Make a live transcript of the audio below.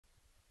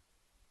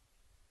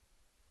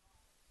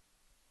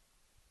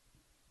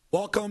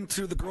Welcome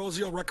to the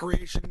Grosio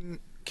Recreation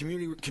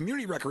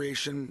Community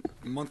Recreation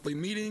monthly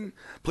meeting.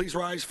 Please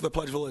rise for the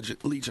Pledge of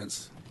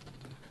Allegiance.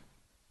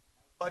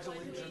 Pledge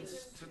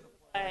allegiance to the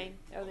flag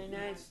of the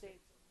United States.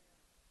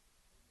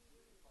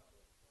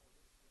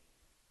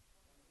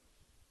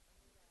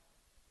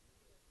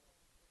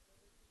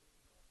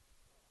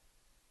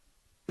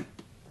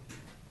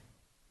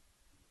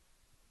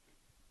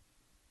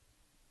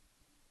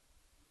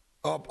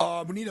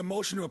 We need a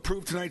motion to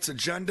approve tonight's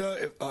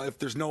agenda. If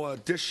there's no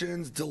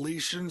additions,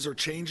 deletions, or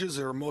changes,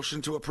 or a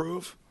motion to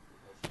approve?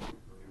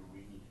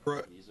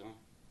 No.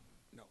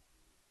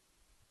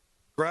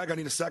 Greg, I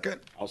need a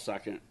second. I'll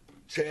second.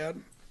 Chad?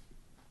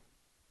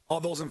 All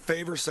those in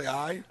favor say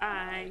aye.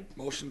 Aye.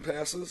 Motion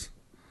passes.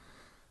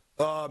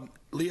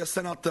 Leah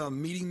sent out the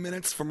meeting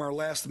minutes from our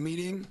last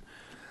meeting.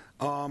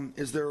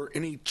 Is there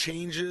any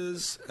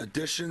changes,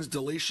 additions,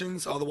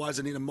 deletions? Otherwise,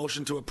 I need a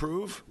motion to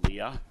approve.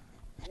 Leah?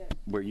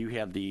 Where you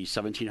have the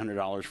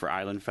 $1,700 for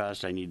Island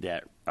Fest, I need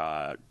that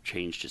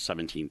changed to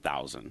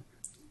 $17,000.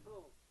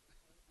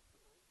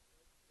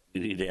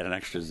 You need to add an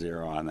extra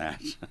zero on that.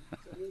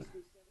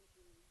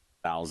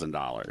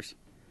 $1,000.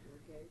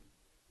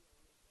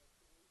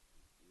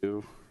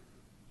 You?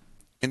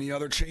 Any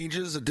other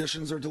changes,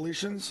 additions, or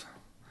deletions?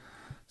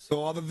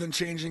 So other than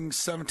changing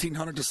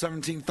 1,700 to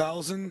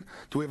 17,000,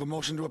 do we have a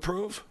motion to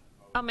approve?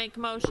 I'll make a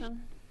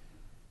motion.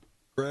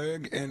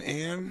 Greg and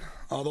Ann,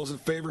 all those in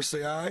favor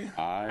say aye.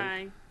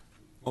 Aye.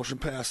 Motion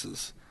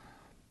passes.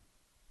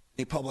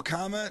 Any public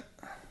comment?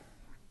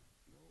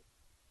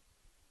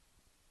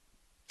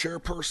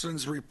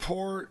 Chairperson's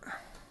report.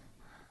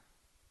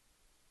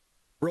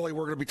 Really,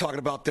 we're going to be talking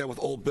about that with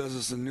old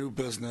business and new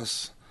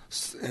business.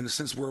 And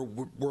since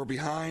we're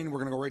behind, we're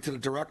going to go right to the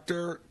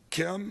director,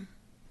 Kim.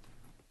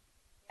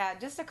 Yeah,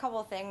 just a couple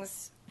of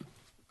things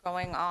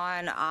going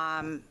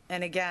on.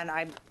 And again,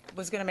 I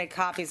was going to make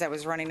copies. I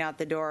was running out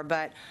the door.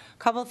 But a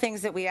couple of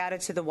things that we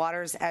added to the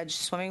Water's Edge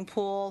swimming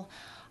pool.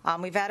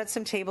 We've added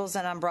some tables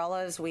and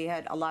umbrellas. We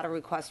had a lot of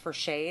requests for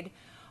shade.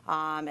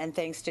 And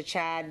thanks to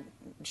Chad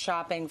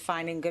shopping,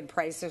 finding good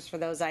prices for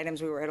those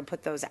items, we were able to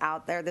put those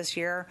out there this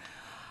year.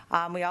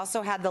 We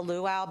also had the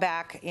luau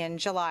back in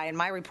July, and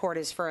my report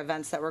is for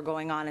events that were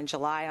going on in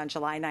July. On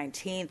July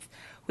 19th,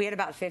 we had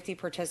about 50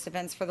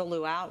 participants for the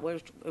luau.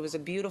 It was a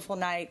beautiful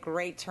night,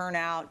 great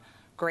turnout,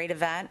 great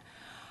event.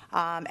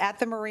 At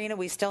the marina,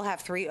 we still have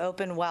 3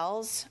 open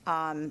wells.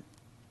 And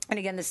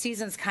again, the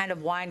season's kind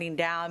of winding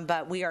down,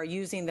 but we are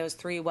using those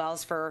 3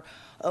 wells for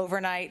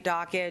overnight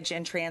dockage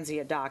and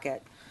transient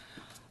docket.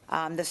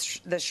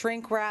 The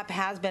shrink wrap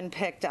has been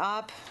picked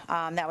up.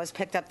 That was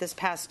picked up this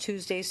past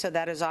Tuesday, so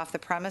that is off the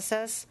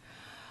premises.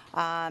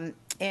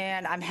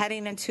 And I'm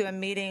heading into a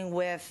meeting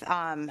with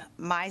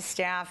my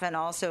staff and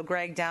also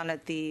Greg down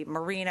at the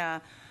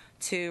marina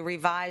to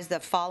revise the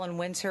fall and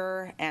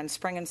winter and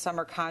spring and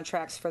summer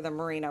contracts for the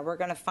marina. We're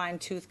going to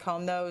fine-tooth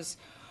comb those.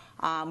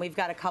 We've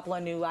got a couple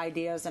of new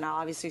ideas, and I'll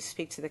obviously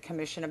speak to the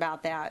commission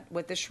about that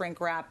with the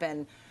shrink wrap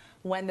and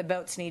when the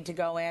boats need to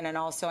go in, and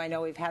also I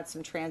know we've had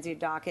some transient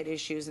docket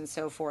issues and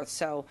so forth.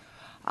 So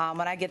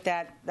when I get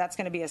that, that's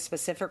going to be a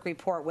specific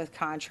report with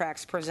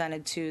contracts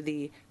presented to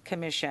the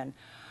commission.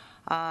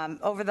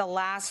 Over the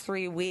last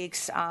 3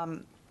 weeks,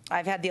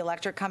 I've had the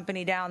electric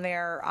company down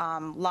there,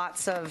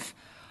 lots of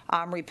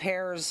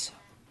repairs.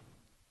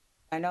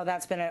 I know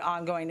that's been an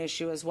ongoing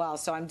issue as well.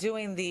 So I'm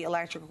doing the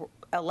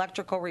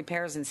electrical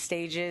repairs in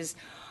stages.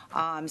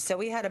 So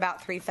we had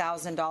about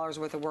 $3,000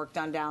 worth of work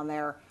done down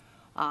there.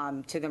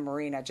 To the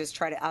marina, just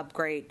try to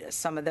upgrade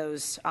some of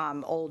those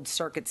old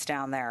circuits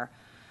down there.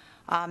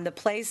 The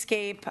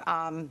playscape,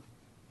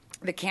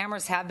 the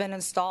cameras have been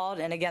installed,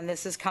 and again,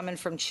 this is coming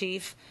from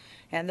Chief,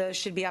 and those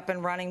should be up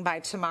and running by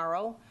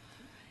tomorrow,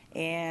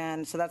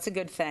 and so that's a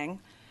good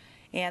thing.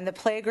 And the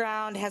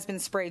playground has been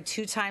sprayed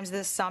 2 times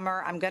this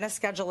summer. I'm going to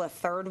schedule a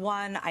 3rd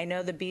one. I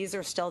know the bees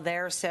are still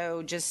there,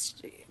 so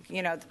just,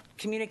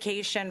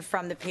 communication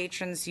from the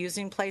patrons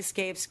using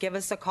playscapes. Give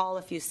us a call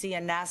if you see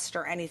a nest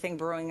or anything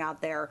brewing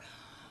out there.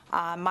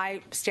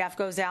 My staff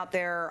goes out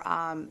there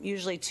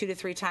usually 2 to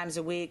 3 times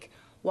a week,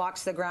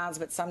 walks the grounds,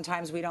 but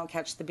sometimes we don't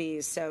catch the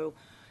bees. So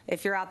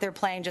if you're out there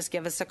playing, just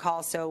give us a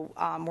call so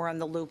we're in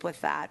the loop with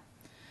that.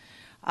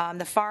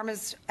 The farm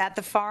is at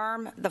the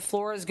farm. The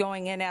floor is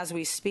going in as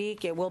we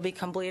speak. It will be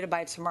completed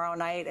by tomorrow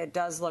night. It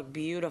does look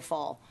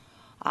beautiful.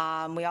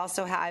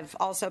 I've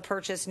also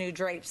purchased new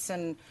drapes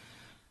and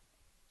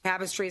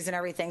tapestries and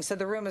everything. So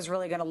the room is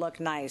really going to look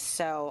nice.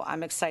 So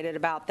I'm excited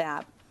about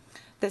that.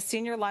 The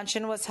senior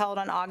luncheon was held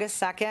on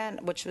August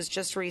 2nd, which was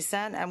just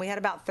recent, and we had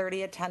about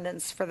 30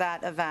 attendants for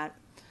that event.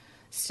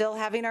 Still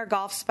having our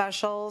golf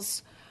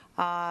specials.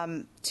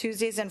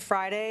 Tuesdays and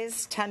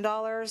Fridays,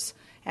 $10,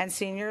 and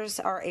seniors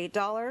are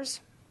 $8.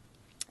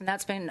 And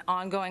that's been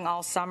ongoing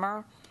all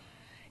summer.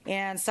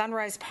 And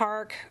Sunrise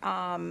Park,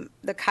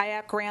 the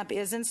kayak ramp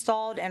is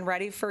installed and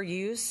ready for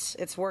use.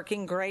 It's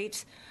working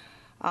great.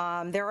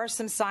 There are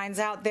some signs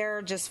out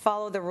there. Just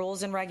follow the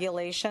rules and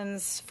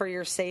regulations for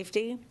your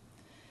safety.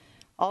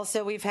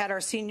 Also, we've had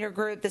our senior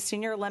group. The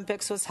Senior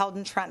Olympics was held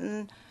in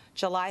Trenton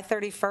July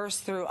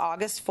 31st through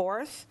August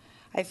 4th.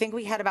 I think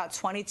we had about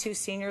 22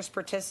 seniors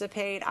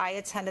participate. I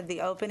attended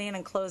the opening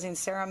and closing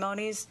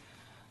ceremonies.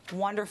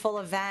 Wonderful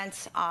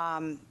event.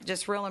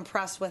 Just real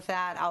impressed with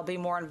that. I'll be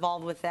more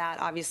involved with that,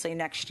 obviously,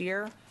 next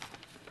year.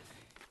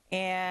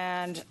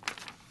 And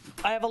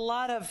I have a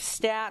lot of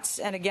stats,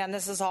 and again,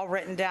 this is all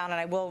written down,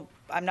 and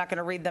I'm not going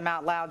to read them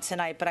out loud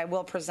tonight, but I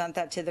will present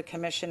that to the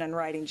commission in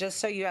writing, just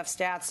so you have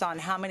stats on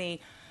how many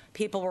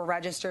people were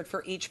registered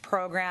for each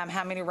program,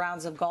 how many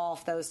rounds of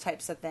golf, those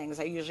types of things.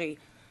 I usually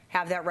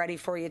have that ready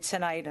for you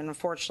tonight, and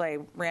unfortunately,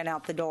 I ran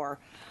out the door.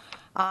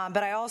 But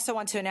I also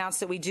want to announce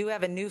that we do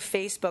have a new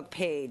Facebook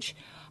page.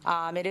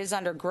 It is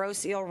under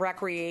Grosse Ile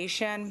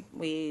Recreation.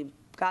 We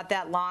got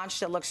that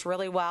launched. It looks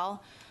really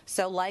well.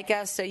 So like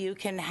us, so you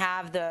can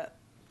have the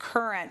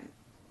current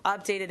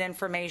updated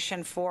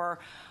information for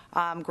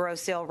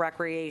Grosse Ile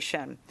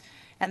Recreation.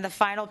 And the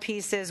final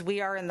piece is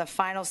we are in the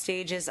final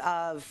stages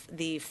of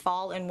the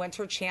fall and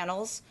winter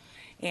channels,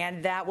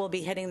 and that will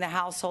be hitting the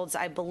households.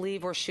 I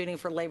believe we're shooting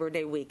for Labor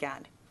Day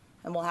weekend,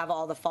 and we'll have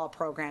all the fall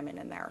programming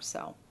in there.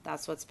 So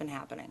that's what's been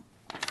happening.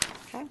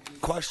 Okay.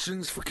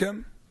 Questions for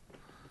Kim?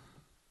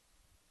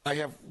 I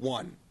have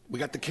one. We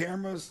got the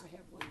cameras. I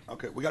have one.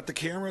 Okay, we got the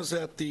cameras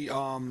at the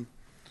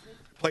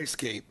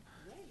Playscape.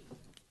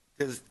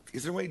 Is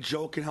there a way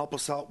Joe can help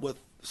us out with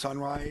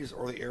Sunrise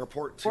or the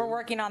airport too? We're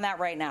working on that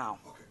right now.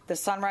 Okay. The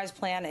Sunrise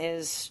plan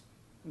is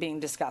being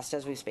discussed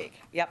as we speak.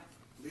 Yep.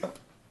 Yep.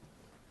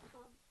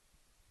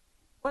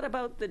 What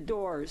about the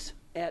doors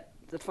at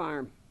the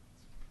farm?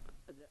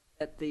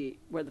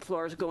 Where the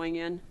floor is going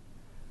in?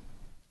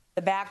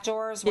 The back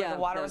doors where Yeah,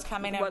 the water the- is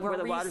coming in, where we're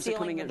the waters are resealing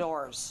coming the in.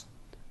 doors.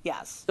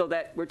 Yes. So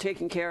that we're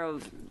taking care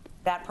of,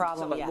 That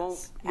problem, so it yes. won't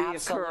reoccur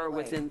Absolutely.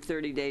 within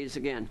 30 days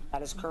again.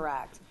 That is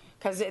correct.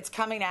 Because it's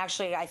coming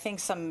actually, I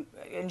think and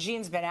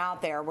Gene's been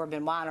out there, we've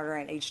been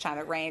monitoring each time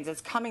it rains.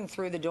 It's coming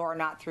through the door,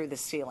 not through the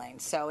ceiling.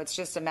 So it's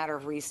just a matter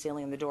of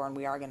resealing the door, and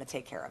we are going to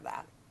take care of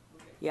that.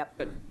 Yep.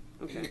 Good,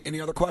 okay.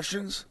 Any other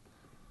questions?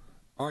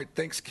 All right,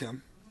 thanks,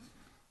 Kim.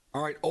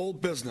 All right,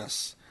 old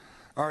business.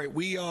 All right,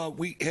 we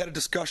had a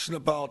discussion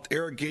about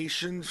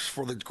irrigation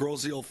for the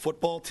Grosse Ile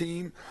football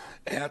team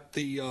at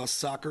the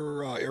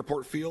soccer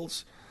airport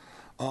fields.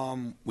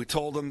 We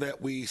told them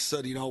that we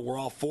said, we're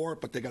all for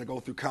it, but they got to go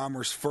through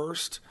Commerce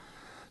first.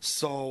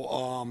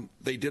 So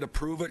they did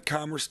approve it.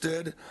 Commerce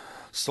did.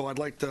 So I'd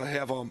like to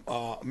have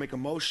make a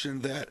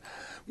motion that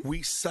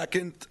we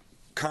second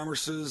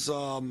Commerce's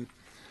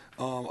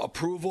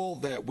approval,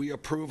 that we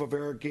approve of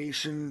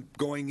irrigation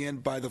going in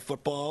by the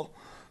football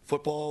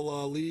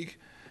league.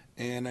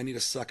 And I need a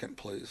second,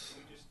 please.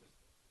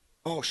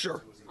 Oh,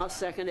 sure. I'll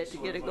second it to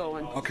get it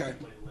going. Okay.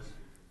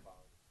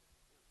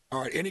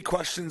 All right. Any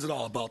questions at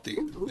all about the?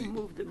 Who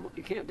moved it?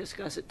 You can't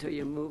discuss it till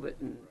you move it,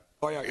 and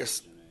Oh yeah.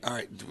 Yes. All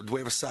right. Do we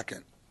have a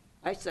second?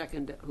 I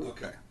second it.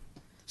 Okay.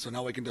 So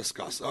now we can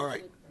discuss. All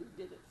right. Who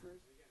did it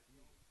first?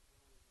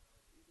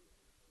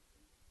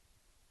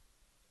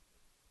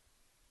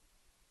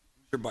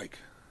 Your mic,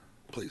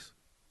 please.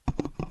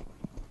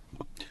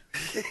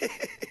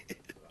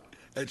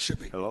 Ed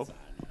Shippey. Hello?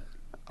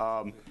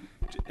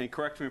 And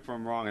correct me if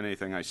I'm wrong on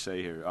anything I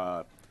say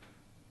here.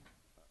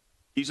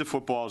 Giza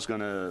Football is going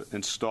to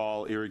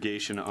install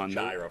irrigation on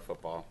Gyro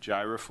football.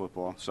 Gyra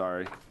Football,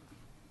 sorry.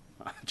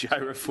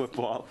 Gyra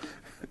Football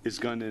is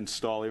going to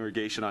install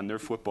irrigation on their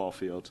football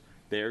fields.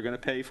 They are going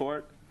to pay for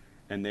it,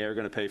 and they are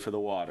going to pay for the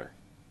water.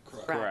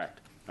 Correct.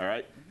 All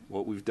right?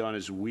 What we've done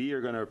is we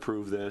are going to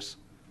approve this,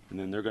 and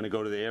then they're going to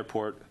go to the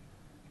airport.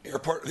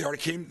 Airport. They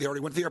already came. They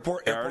already went to the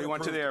airport. They already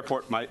went to the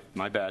airport. My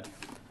bad.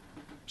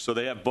 So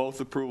they have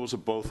both approvals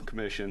of both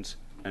commissions,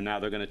 and now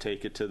they're going to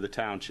take it to the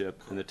township,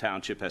 and the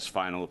township has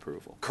final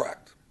approval.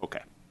 Correct.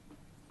 Okay.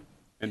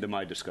 End of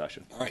my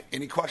discussion. All right.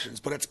 Any questions?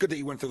 But it's good that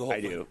you went through the whole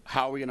I thing. do.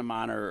 How are we going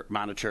to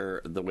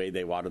monitor the way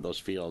they water those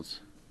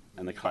fields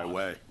and the By cost?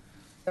 way.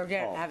 They're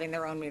having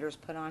their own meters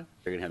put on.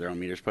 They're going to have their own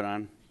meters put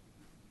on?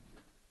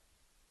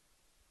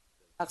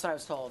 That's what I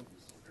was told.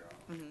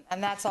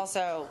 And that's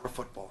also, For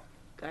football.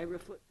 Gyra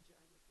foot.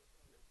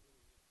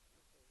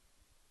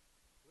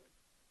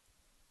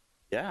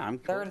 Yeah, I'm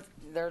cool.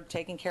 they're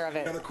taking care of it.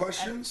 Any other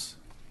questions?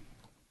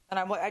 And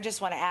I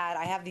just want to add,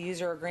 I have the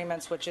user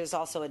agreements, which is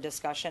also a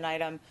discussion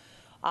item.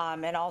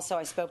 And also,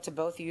 I spoke to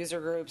both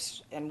user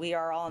groups, and we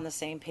are all on the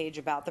same page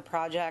about the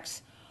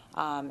projects.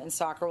 And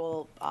soccer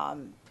will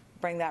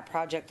bring that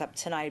project up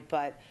tonight.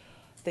 But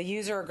the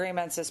user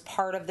agreements is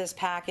part of this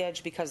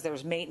package because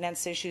there's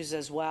maintenance issues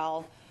as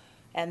well.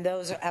 And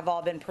those have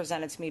all been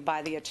presented to me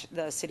by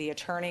the city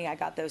attorney. I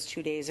got those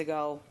 2 days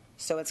ago.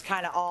 So it's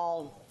kind of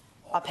all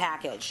a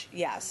package,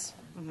 yes.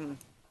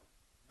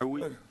 Are we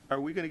going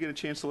to get a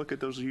chance to look at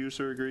those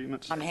user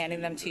agreements? I'm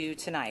handing them to you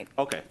tonight.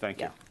 Okay, thank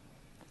you. Yeah.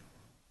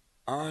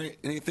 All right.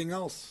 Anything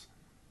else?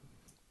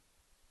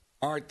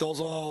 All right. Those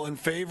all in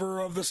favor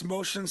of this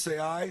motion, say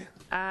aye.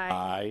 Aye.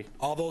 Aye.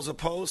 All those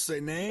opposed, say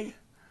nay.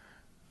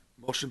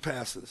 Motion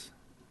passes.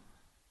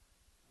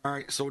 All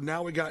right. So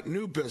now we got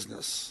new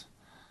business.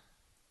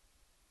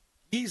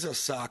 Giza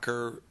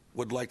Soccer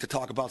would like to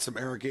talk about some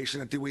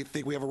irrigation. Do we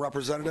think we have a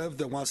representative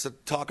that wants to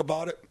talk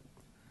about it?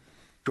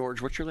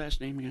 George, what's your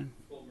last name again?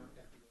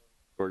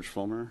 George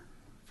Fulmer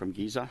from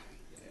Giza.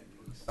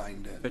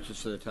 Signed it.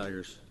 Pitches to the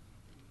Tigers.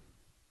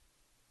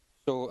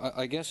 So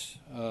I guess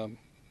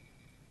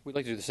we'd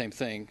like to do the same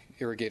thing,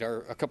 irrigate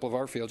a couple of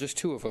our fields, just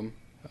two of them,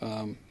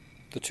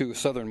 the two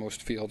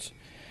southernmost fields.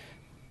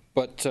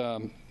 But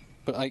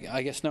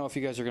I guess now if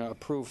you guys are going to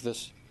approve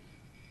this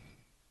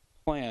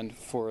plan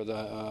for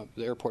the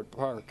airport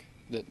park,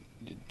 that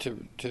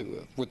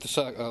with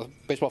the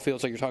baseball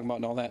fields that you're talking about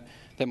and all that,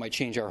 that might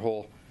change our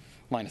whole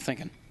line of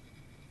thinking.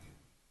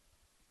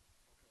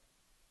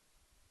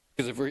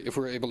 Because if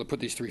we're able to put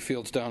these three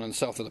fields down in the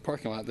south of the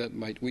parking lot,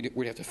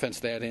 we'd have to fence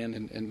that in,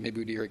 and maybe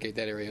we'd irrigate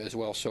that area as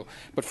well. So,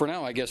 but for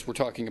now, I guess we're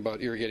talking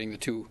about irrigating the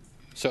two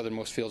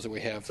southernmost fields that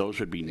we have. Those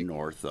would be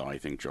north, though, I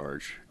think,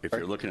 George. If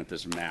you're looking at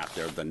this map,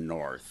 they're the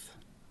north.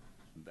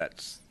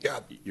 That's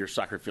your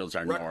soccer fields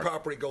are Rec north.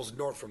 property goes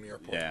north from the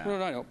airport. Yeah.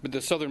 No, I know, but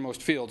the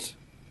southernmost fields.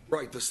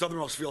 Right, the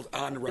southernmost field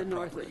on the rec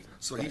north property. is-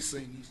 So he's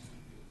saying these.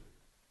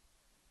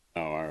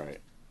 Oh, all right.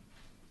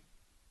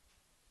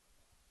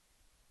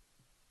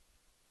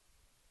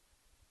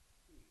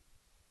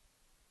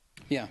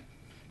 Yeah,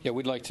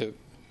 we'd like to.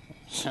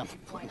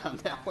 Point on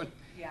that one.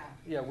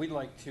 Yeah, we'd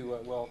like to.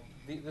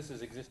 This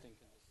is existing.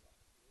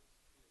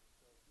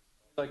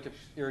 We'd like to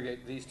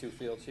irrigate these two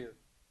fields here,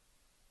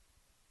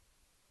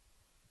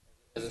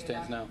 as it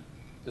stands now.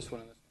 This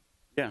one and this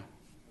Yeah.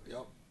 Yep.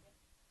 one.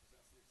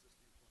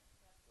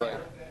 Right.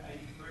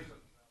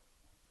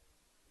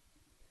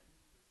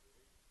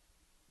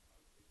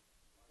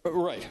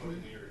 Right.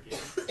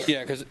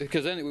 Yeah,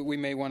 because then we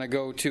may want to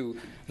go to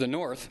the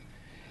north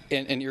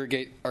and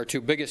irrigate our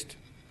two biggest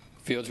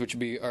fields, which would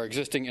be our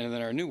existing and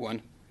then our new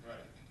one. Right.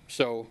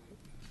 So.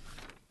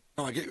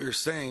 No, I get what you're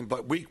saying,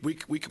 but we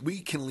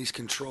can at least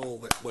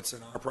control what's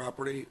in our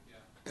property,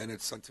 and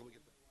it's until we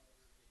get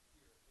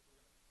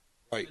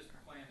the right.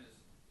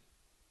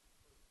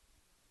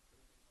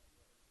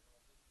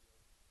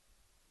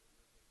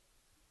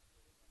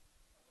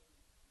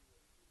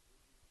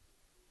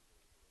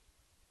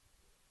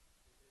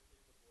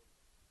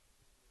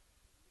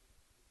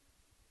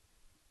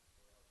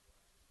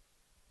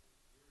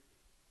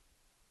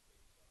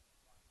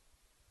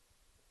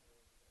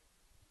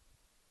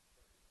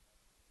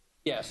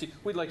 Yeah, see,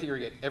 we'd like to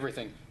irrigate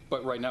everything,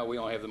 but right now we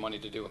only have the money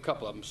to do a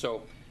couple of them.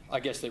 So I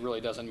guess it really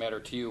doesn't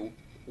matter to you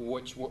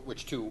which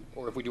two,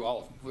 or if we do all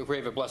of it. If we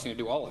have a blessing to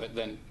do all of it,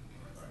 then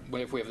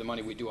if we have the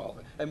money, we do all of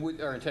it.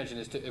 And our intention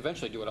is to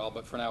eventually do it all,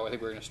 but for now I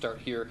think we're going to start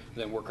here and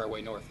then work our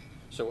way north.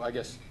 So I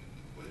guess.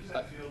 What does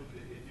that field,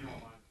 if you don't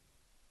mind?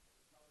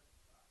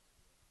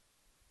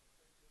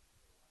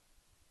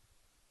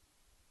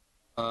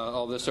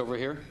 All this over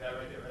here? That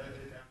right there, right?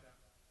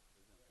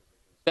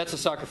 That's a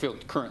soccer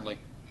field currently.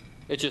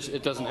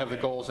 It doesn't have the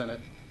goals in it.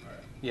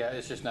 Yeah,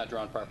 it's just not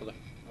drawn properly.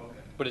 Okay.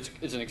 But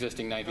it's an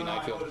existing 9v9 No,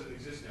 I field. know it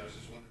existing, I was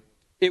just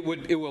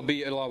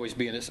wondering. It'll always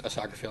be a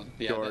soccer field.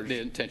 Yeah, George.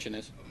 the intention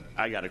is.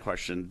 I got a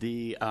question.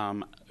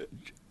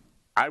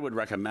 I would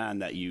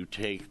recommend that you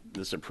take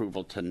this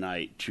approval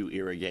tonight to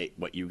irrigate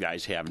what you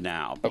guys have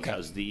now,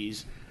 because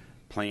these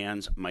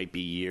plans might be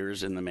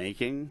years in the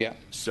making. Yeah.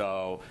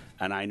 So,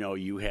 and I know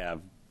you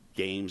have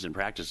games and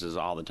practices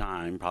all the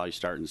time, probably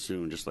starting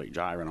soon, just like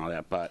Gyra and all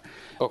that. But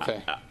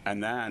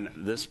and then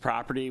this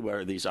property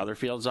where these other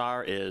fields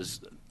are is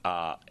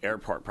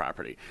airport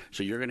property.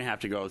 So you're going to have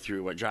to go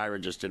through what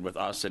Gyra just did with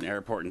us and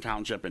airport and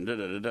township and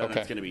da-da-da-da. Okay.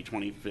 It's going to be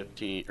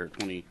 2015 or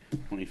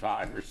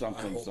 2025 or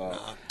something. So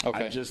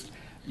Okay. I just,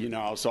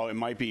 so it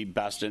might be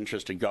best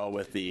interest to go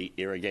with the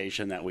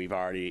irrigation that we've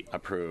already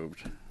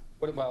approved.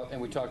 What about, and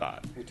we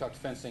talked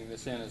fencing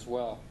this in as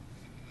well.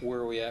 Where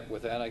are we at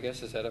with that, I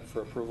guess? Is that up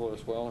for approval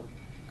as well?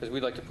 Because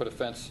we'd like to put a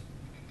fence,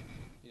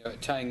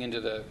 tying into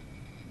the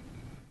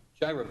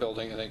Gyra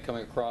building and then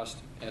coming across,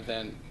 and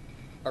then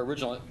our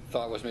original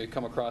thought was maybe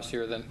come across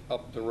here, then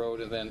up the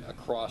road, and then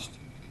across,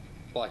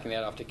 blocking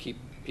that off to keep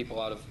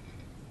people out of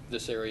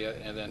this area,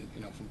 and then,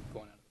 from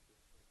going on.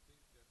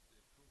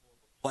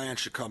 Plan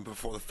should come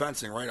before the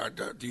fencing, right?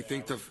 Do you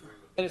think the?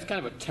 And it's kind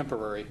of a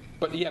temporary,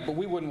 but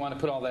we wouldn't want to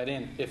put all that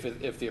in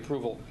if the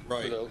approval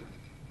for the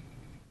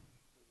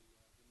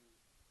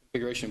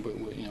configuration, but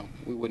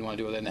we wouldn't want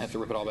to do that and have to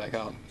rip it all back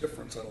out.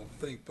 Difference, I don't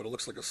think, but it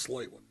looks like a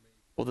slight one.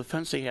 Well, the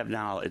fence they have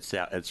now,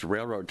 it's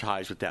railroad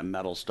ties with that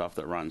metal stuff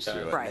that runs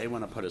through it. Right. They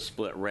want to put a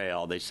split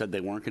rail. They said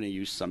they weren't going to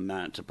use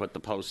cement to put the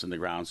posts in the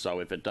ground, so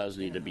if it does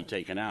need to be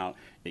taken out,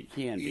 it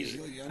can be.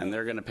 Easily, yeah. And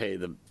they're going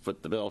to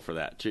foot the bill for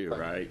that too,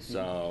 right?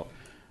 So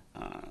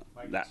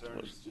that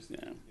was just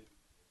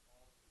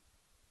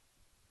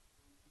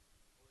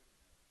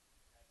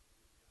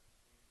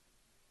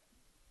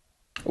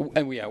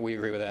And we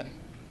agree with that.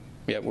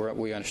 Yeah,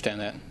 we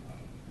understand that.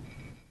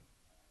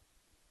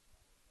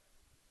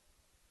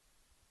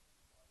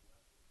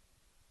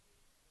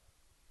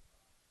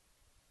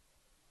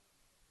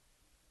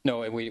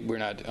 No, and we're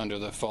not under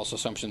the false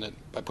assumption that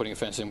by putting a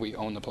fence in, we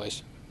own the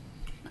place.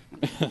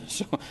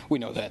 So we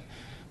know that.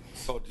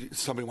 So,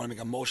 somebody want to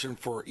make a motion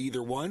for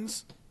either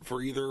ones,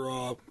 for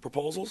either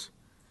proposals?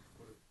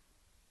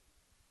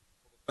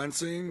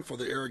 Fencing, for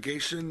the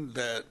irrigation,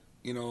 that,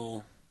 you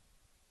know.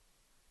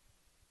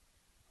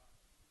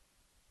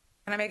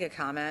 Can I make a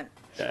comment?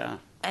 Yeah.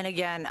 And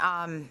again,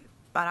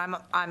 but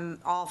I'm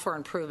all for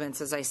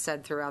improvements, as I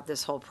said throughout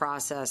this whole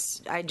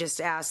process. I just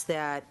ask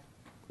that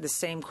the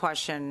same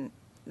question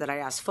that I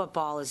asked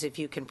football is if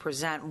you can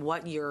present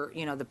what your,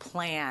 the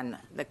plan,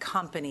 the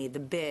company, the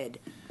bid,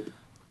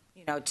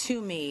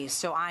 to me,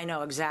 so I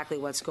know exactly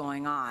what's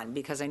going on,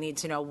 because I need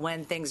to know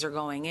when things are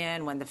going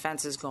in, when the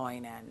fence is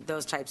going in,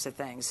 those types of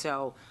things.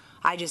 So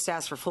I just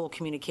asked for full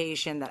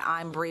communication, that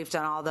I'm briefed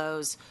on all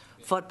those.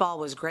 Football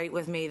was great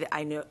with me.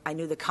 I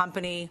knew the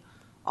company,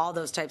 all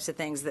those types of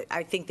things. That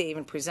I think they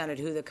even presented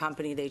who the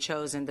company they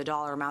chose and the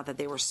dollar amount that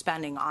they were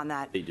spending on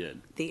that. They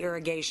did. The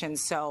irrigation.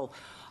 So,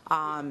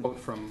 Quote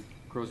from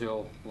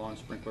Crozell Lawn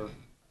Sprinkler.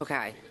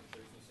 okay.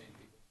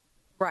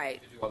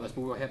 Right. Well, that's,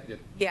 we're happy to.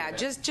 Yeah,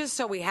 just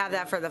so we have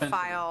that for the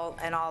file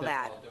and all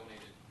that. That's all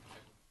donated.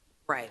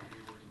 Right.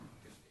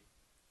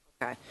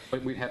 Okay.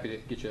 But we're happy to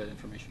get you that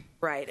information.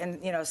 Right,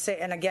 and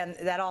and again,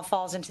 that all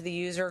falls into the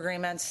user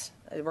agreements.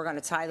 We're going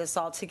to tie this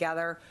all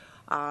together,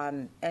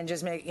 and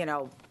just make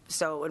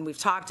So when we've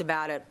talked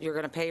about it, you're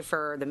going to pay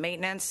for the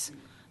maintenance,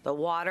 the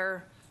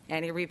water,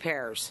 any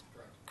repairs.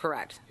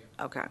 Correct.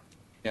 Okay.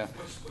 Yeah.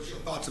 What's your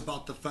thoughts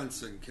about the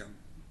fencing, Kim?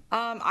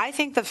 I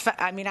think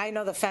I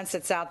know the fence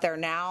that's out there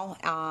now.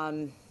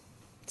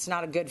 It's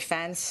not a good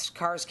fence.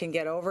 Cars can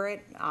get over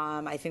it.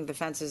 I think the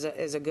fence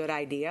is a good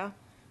idea.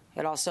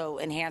 It also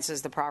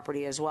enhances the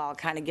property as well. It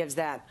kind of gives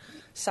that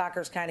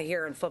soccer's kind of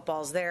here and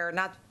football's there.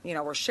 Not,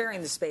 we're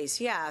sharing the space,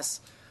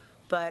 yes,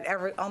 but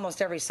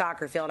almost every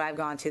soccer field I've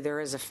gone to, there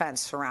is a fence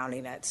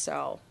surrounding it.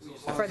 So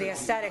for the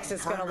aesthetics,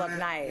 it's going to look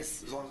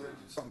nice. As long as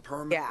it's something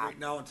permanent Yeah. right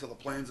now until the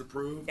plan's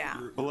approved. Yeah.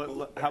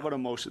 Well, how about a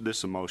motion, this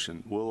is a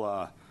motion?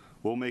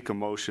 We'll make a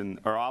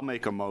motion, or I'll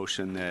make a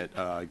motion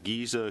that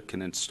Giza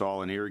can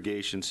install an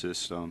irrigation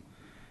system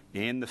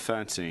and the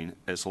fencing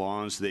as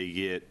long as they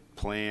get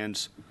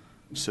plans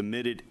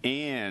submitted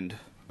and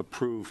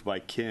approved by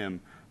Kim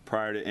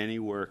prior to any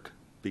work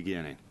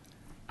beginning.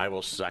 I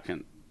will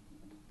second.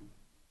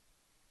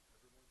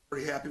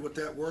 Pretty happy with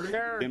that wording?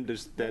 Sure. Kim,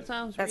 does That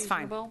sounds That's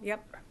fine. reasonable.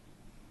 Yep.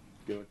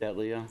 Good with that,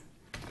 Leah?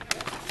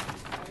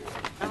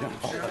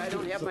 I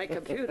don't have my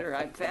computer.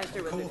 I'm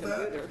faster with the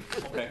computer.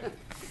 Okay.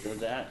 Good with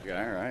that?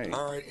 All right.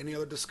 All right, any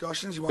other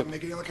discussions? You want to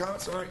make any other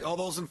comments? All right, all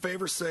those in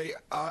favor say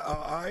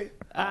aye.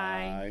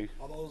 Aye.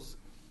 All those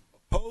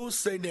opposed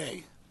say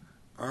nay.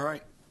 All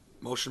right,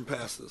 motion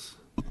passes.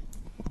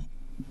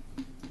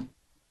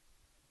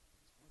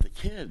 The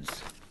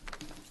kids.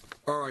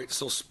 All right,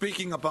 so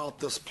speaking about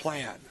this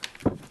plan.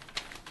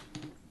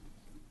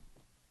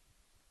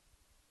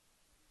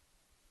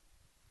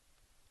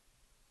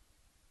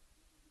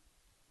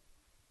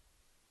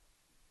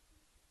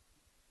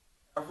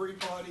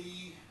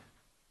 Everybody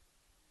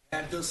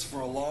had this for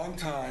a long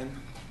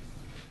time.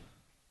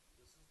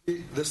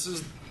 This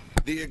is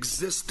the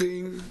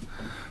existing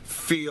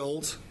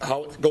field,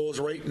 how it goes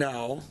right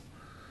now.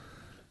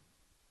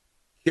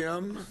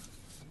 Kim,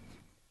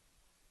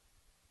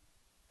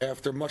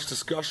 after much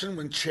discussion,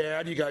 when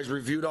Chad, you guys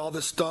reviewed all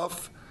this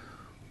stuff,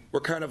 we're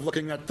kind of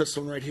looking at this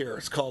one right here.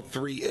 It's called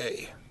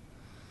 3A.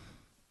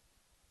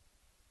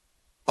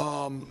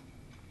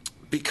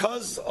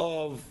 Because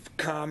of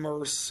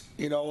Commerce,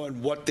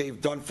 and what they've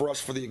done for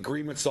us for the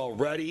agreements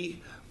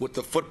already with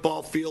the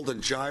football field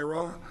and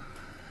Gyra,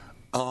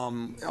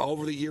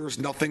 over the years,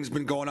 nothing's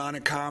been going on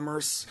at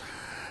Commerce.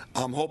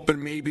 I'm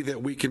hoping maybe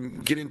that we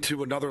can get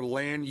into another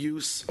land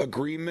use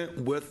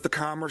agreement with the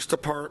Commerce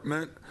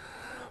Department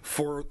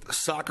for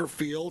soccer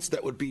fields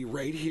that would be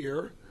right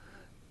here.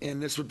 And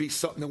this would be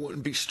something that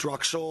wouldn't be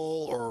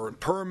structural or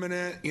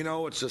permanent,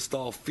 it's just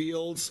all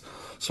fields.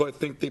 So I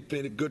think they've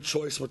made a good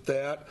choice with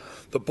that.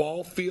 The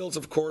ball fields,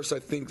 of course, I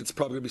think it's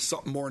probably going to be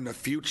something more in the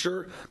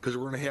future because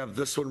we're going to have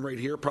this one right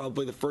here,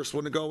 probably the first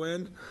one to go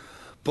in.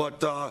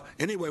 But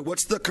anyway,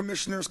 what's the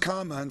commissioner's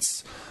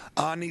comments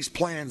on these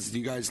plans? Do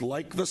you guys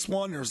like this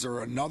one, or is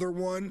there another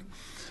one?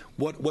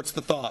 What's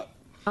the thought?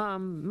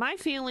 My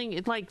feeling,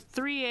 it's like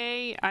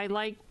 3A, I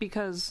like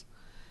because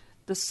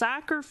the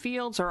soccer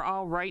fields are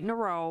all right in a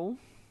row.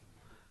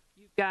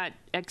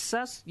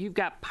 You've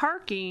got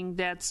parking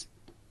that's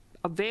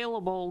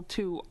available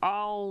to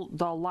all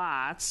the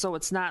lots, so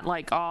it's not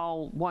like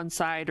all one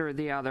side or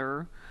the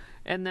other.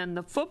 And then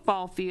the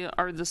football field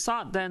or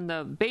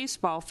the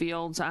baseball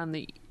fields on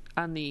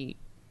the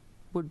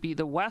would be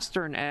the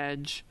western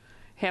edge,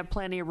 have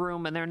plenty of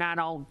room, and they're not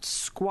all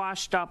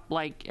squashed up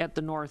like at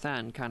the north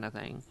end kind of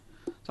thing.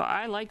 So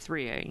I like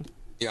 3A.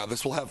 Yeah,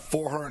 this will have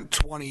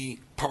 420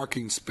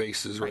 parking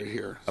spaces right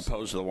here.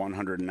 Opposed to the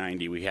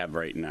 190 we have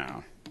right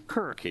now.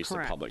 Correct. In case the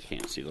public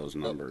can't see those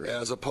numbers.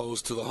 As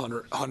opposed to the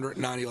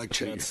 190 like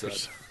Chad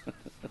said.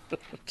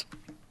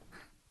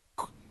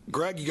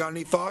 Greg, you got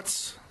any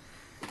thoughts?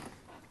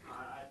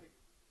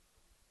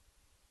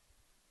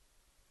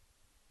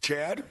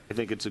 Chad? I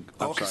think it's a.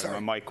 Okay, sorry,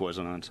 sorry. my mic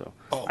wasn't on. So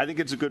Oh. I think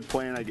it's a good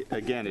plan.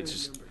 Again, it's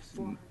just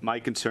my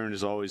concern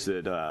is always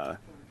that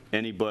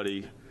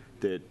anybody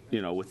that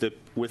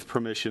with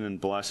permission and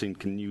blessing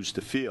can use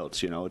the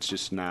fields. It's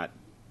just not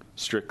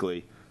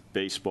strictly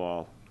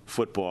baseball,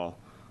 football,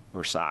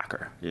 or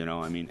soccer.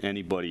 I mean,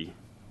 anybody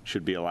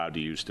should be allowed to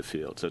use the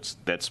fields.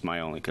 That's my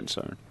only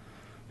concern.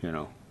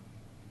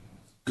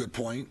 Good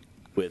point.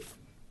 With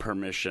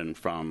permission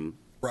from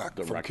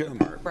the From rec Kim.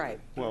 department. Right.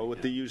 Well,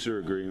 with the user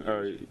agreement,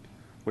 or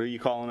what are you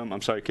calling them?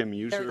 I'm sorry, Kim.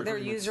 User They're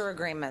agreements? user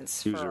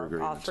agreements User for all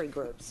agreements. three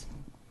groups.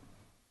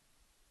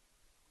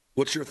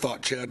 What's your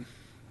thought, Chad?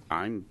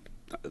 I'm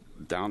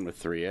down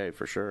with 3A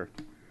for sure.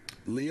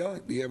 Leah,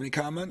 do you have any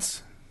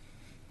comments?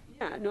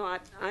 Yeah, no,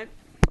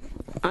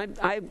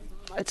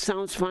 it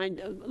sounds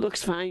fine,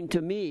 looks fine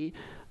to me,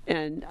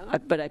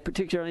 but I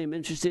particularly am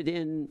interested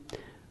in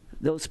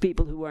those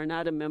people who are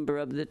not a member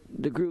of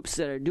the groups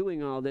that are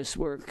doing all this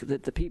work,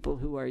 that the people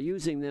who are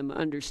using them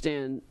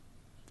understand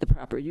the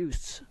proper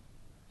use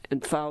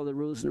and follow the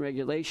rules and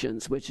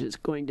regulations, which is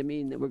going to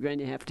mean that we're going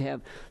to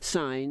have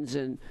signs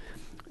and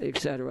et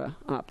cetera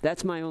up.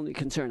 That's my only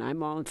concern.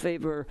 I'm all in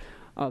favor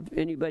of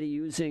anybody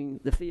using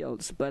the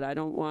fields, but I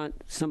don't want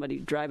somebody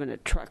driving a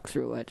truck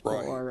through it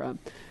Right. or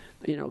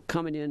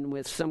coming in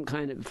with some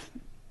kind of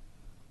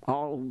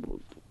all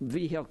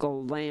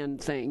vehicle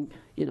land thing,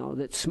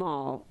 that's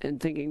small and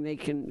thinking they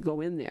can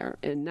go in there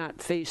and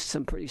not face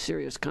some pretty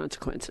serious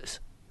consequences.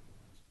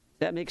 Does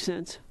that make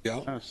sense?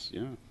 Yeah. Yes,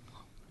 yeah.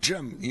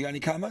 Jim, you got any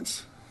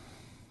comments?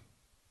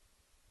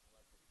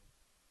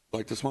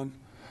 Like this one?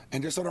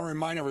 And just want to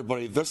remind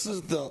everybody, this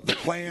is the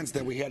plans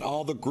that we had.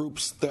 All the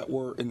groups that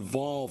were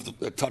involved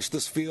that touched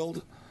this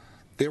field,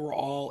 they were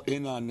all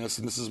in on this,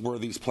 and this is where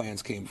these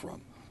plans came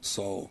from.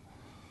 So,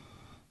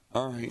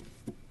 all right.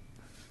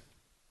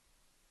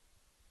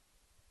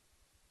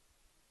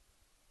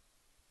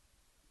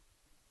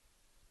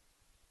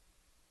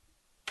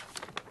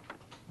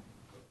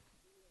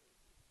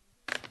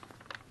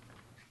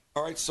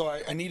 All right, so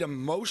I need a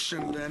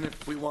motion then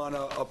if we want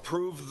to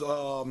approve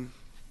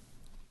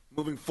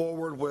moving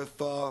forward with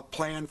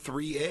Plan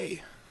 3A.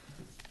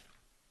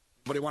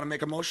 Anybody want to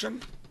make a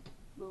motion?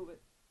 Move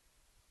it.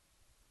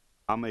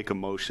 I'll make a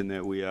motion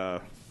that we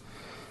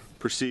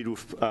proceed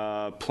with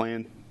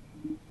Plan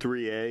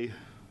 3A,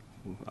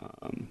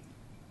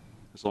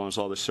 as long as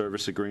all the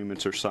service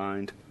agreements are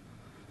signed,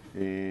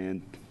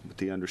 and with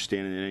the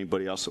understanding that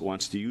anybody else that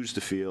wants to use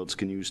the fields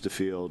can use the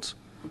fields,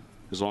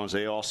 as long as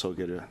they also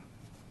get a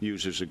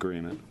user's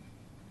agreement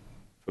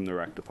from the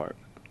rec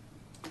department.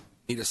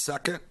 Need a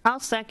second?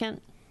 I'll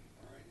second.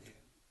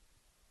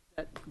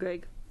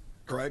 Greg?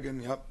 Greg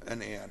and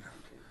Ann.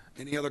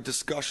 Any other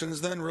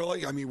discussions then,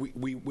 really? I mean,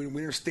 we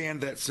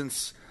understand that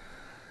since,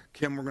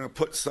 Kim, we're going to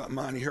put something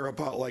on here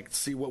about,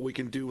 see what we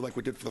can do like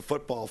we did for the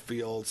football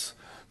fields,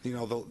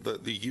 the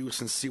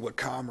use and see what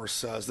Commerce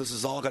says. This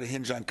is all going to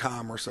hinge on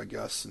Commerce, I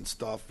guess, and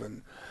stuff.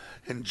 And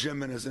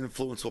Jim and his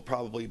influence will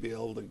probably be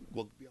able to get this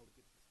done.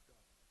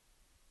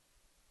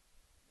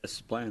 That's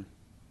the plan.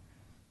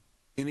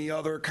 Any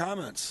other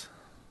comments?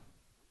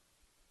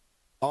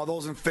 All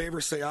those in favor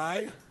say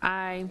aye.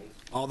 Aye.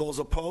 All those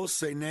opposed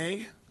say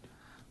nay.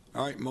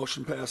 All right,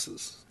 motion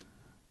passes.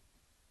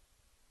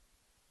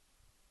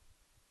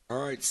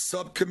 All right,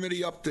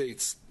 subcommittee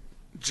updates.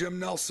 Jim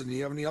Nelson, do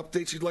you have any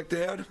updates you'd like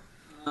to add?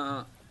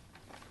 I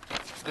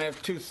have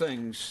two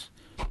things.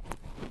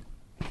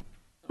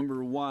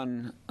 Number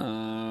one,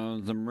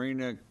 the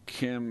Marina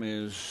Kim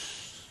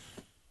is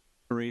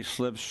 3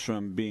 slips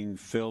from being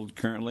filled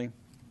currently.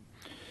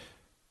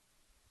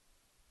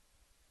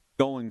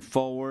 Going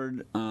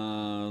forward,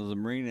 the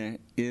Marina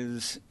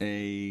is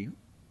a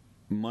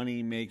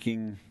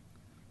money-making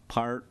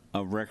part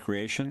of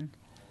recreation.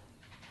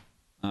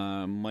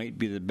 Might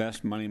be the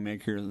best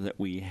moneymaker that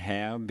we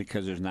have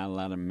because there's not a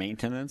lot of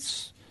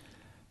maintenance.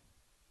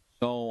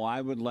 So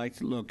I would like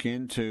to look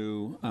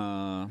into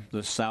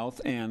the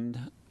south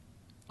end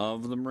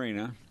of the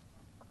Marina.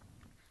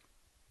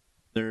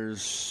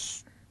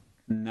 There's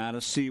not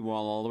a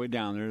seawall all the way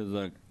down there.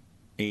 The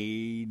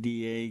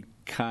ADA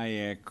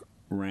kayak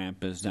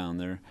ramp is down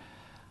there.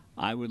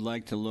 I would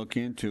like to look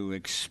into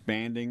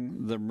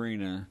expanding the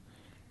Marina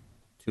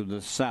to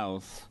the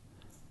south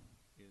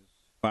as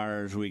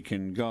far as we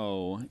can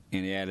go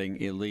and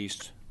adding at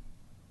least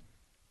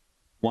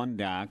one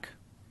dock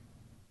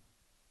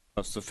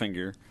plus the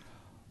finger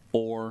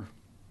or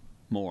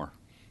more.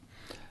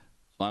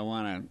 So I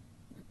want to,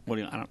 I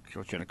don't know what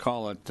you're going to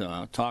call it,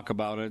 talk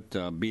about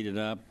it, beat it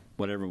up,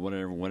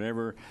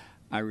 whatever.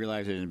 I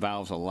realize it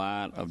involves a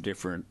lot of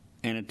different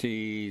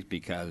entities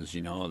because,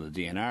 the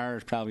DNR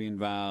is probably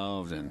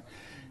involved and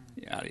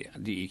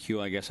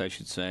DEQ, I guess I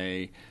should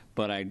say.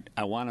 But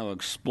I want to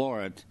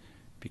explore it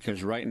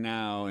because right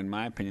now, in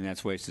my opinion,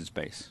 that's wasted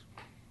space.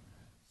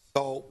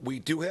 So we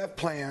do have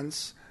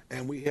plans,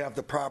 and we have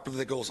the property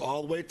that goes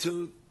all the way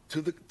to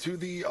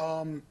the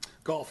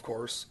golf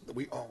course that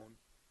we own.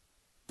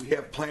 We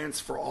have plans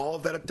for all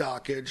of that at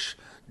dockage.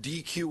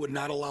 DEQ would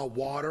not allow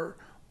water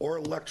or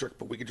electric,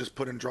 but we could just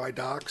put in dry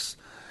docks.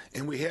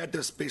 And we had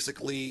this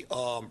basically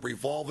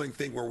revolving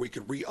thing where we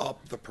could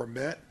re-up the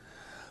permit,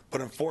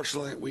 but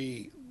unfortunately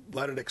we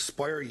let it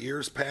expire,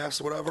 years pass,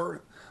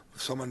 whatever.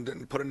 Someone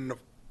didn't put in the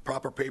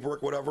proper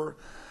paperwork, whatever.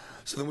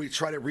 So then we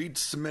tried to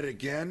resubmit it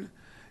again,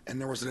 and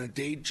there was an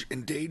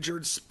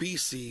endangered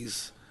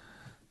species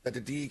that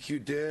the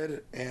DEQ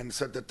did, and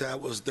said that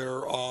that was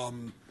their,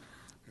 their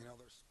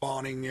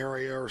spawning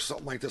area or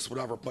something like this,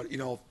 whatever. But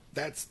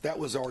that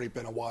was already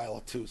been a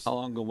while too. So How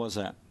long ago was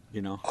that?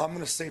 I'm going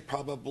to say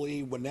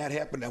probably when that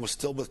happened, I was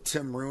still with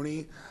Tim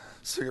Rooney.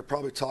 So you're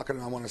probably talking,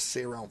 I want to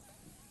say around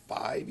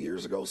 5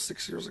 years ago,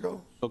 6 years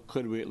ago. So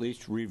could we at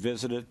least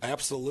revisit it?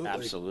 Absolutely.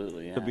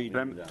 Absolutely, yeah. To be,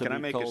 Can I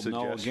make a told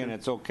no suggestion? again,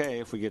 it's okay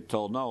if we get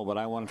told no, but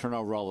I want to turn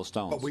over all the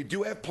stones. But we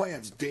do have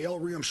plans. Dale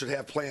Ream should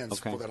have plans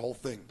Okay. for that whole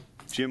thing.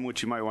 Jim,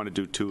 what you might want to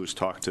do too is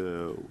talk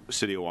to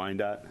City of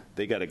Wyandotte.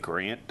 They got a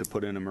grant to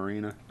put in a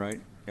marina. Right,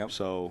 yep.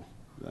 So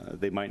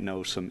they might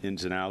know some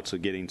ins and outs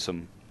of getting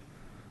some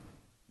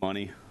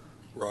money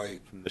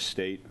Right. from the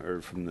state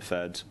or from the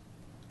feds.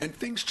 And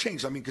things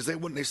changed. I mean, because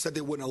they said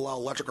they wouldn't allow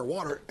electric or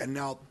water, and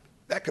now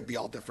that could be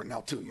all different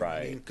now too. You know what I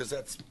Right. mean?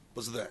 Because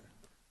was that.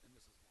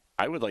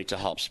 I would like to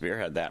help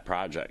spearhead that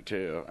project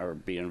too, or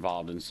be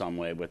involved in some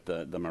way with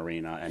the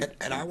marina.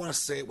 And I want to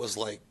say it was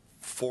like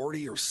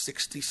 40 or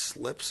 60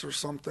 slips or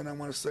something. I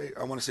want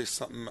to say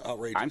something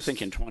outrageous. I'm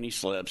thinking 20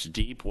 slips,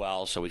 deep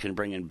wells, so we can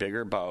bring in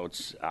bigger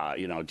boats.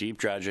 Deep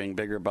dredging,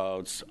 bigger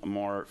boats,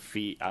 more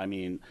feet. I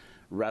mean,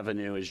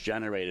 revenue is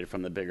generated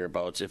from the bigger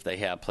boats if they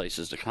have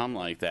places to come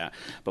like that.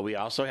 But we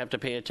also have to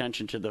pay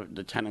attention to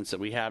the tenants that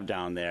we have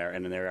down there,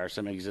 and there are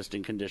some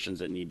existing conditions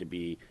that need to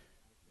be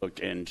looked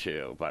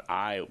into. But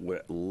I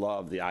would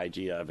love the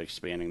idea of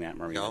expanding that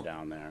marina Yep.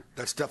 down there.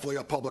 That's definitely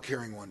a public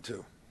hearing one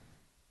too.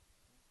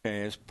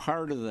 Okay, as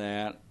part of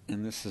that,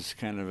 and this is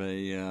kind of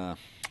a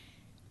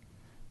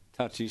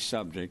touchy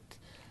subject,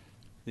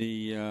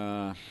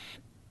 the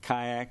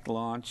kayak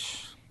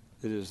launch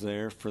that is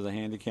there for the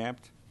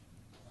handicapped.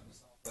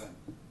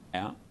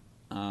 Yeah.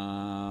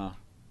 I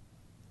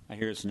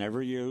hear it's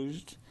never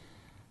used.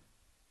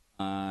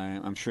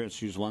 I'm sure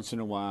it's used once in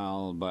a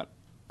while, but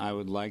I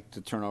would like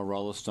to turn over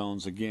all the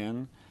stones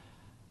again.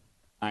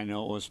 I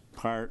know it was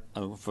part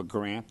of a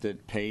grant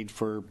that paid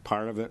for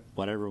part of it,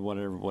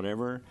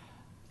 whatever.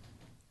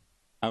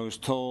 I was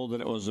told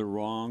that it was the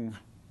wrong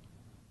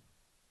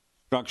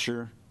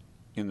structure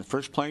in the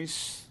first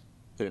place,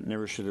 that it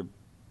never should have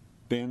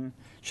been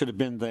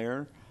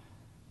there.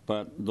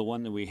 But the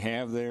one that we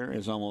have there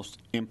is almost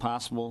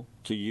impossible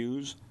to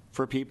use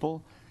for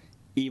people,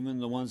 even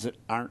the ones that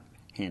aren't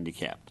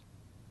handicapped.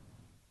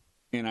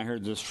 And I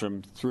heard this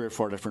from 3 or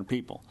 4 different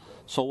people.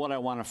 So what I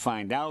want to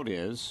find out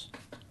is,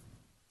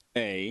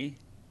 A,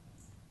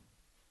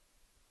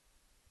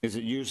 is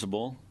it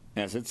usable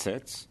as it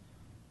sits?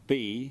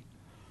 B,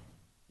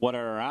 what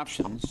are our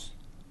options?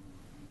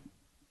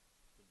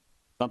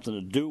 Something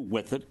to do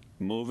with it,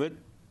 move it.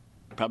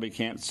 Probably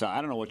can't, so I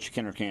don't know what you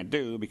can or can't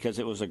do because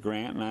it was a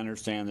grant, and I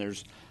understand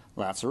there's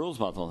lots of rules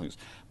about those things.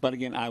 But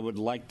again, I would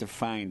like to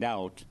find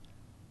out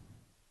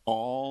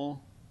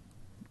all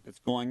that's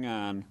going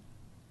on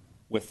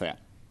with that,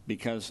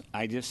 because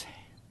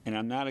and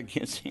I'm not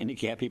against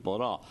handicapped people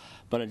at all,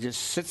 but it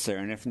just sits there,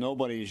 and if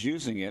nobody's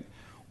using it,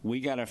 we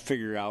got to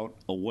figure out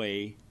a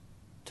way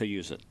to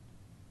use it.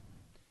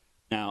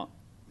 Now,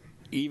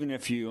 even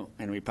if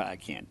and we probably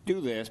can't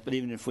do this, but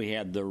even if we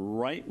had the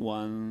right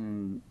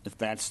one, if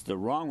that's the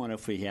wrong one,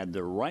 if we had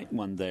the right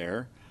one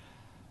there,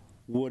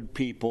 would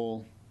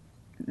people,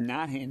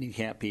 not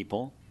handicapped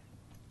people,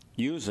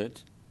 use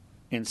it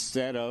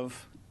instead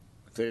of,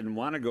 if they didn't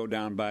want to go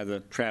down by the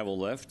travel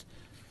lift,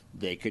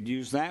 they could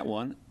use that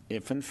one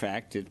if in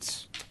fact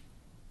it's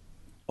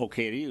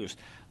okay to use.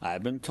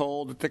 I've been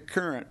told that the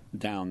current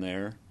down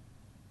there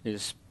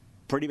is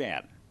pretty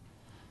bad.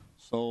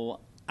 So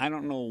I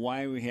don't know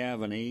why we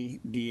have an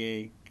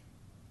ADA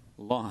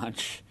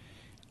launch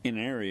in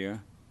an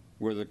area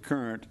where the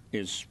current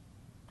is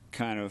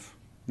kind of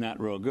not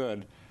real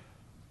good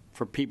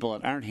for people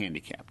that aren't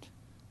handicapped.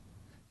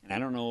 And I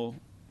don't know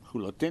who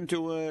looked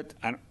into it.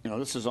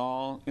 This is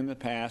all in the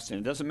past, and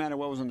it doesn't matter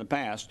what was in the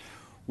past.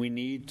 We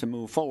need to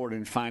move forward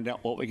and find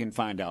out what we can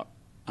find out.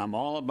 I'm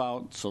all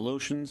about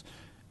solutions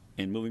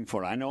and moving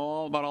forward. I know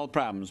all about all the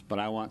problems, but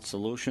I want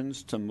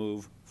solutions to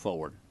move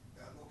forward.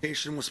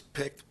 Location was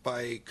picked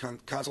by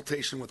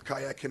consultation with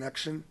Kayak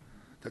Connection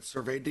that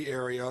surveyed the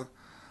area.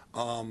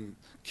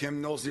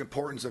 Kim knows the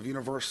importance of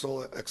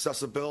universal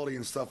accessibility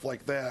and stuff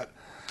like that.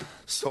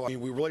 So, I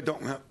mean, we really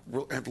don't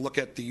have to look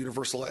at the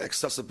universal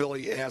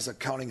accessibility as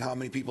accounting how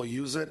many people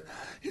use it.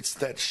 It's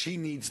that she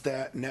needs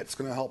that, and that's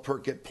going to help her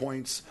get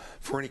points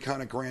for any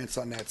kind of grants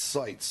on that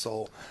site.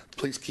 So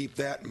please keep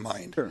that in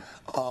mind. Sure.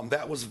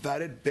 That was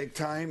vetted big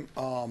time.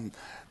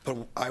 But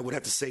I would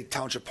have to say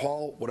Township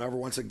Hall, whatever,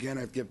 once again,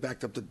 I'd get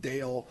back up to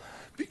Dale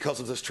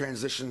because of this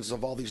transitions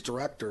of all these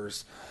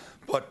directors.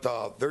 But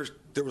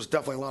there was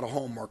definitely a lot of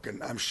homework,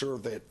 and I'm sure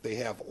that they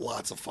have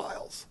lots of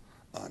files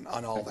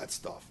on all that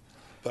stuff.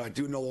 But I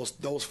do know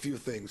those few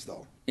things,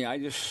 though. Yeah, I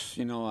just,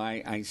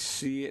 I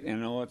see it, and I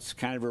know it's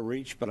kind of a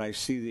reach, but I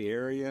see the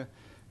area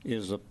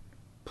is a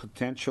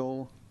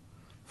potential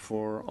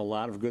for a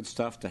lot of good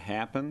stuff to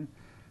happen.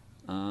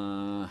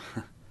 Bringing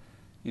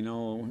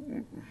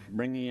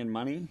in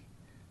money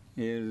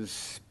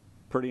is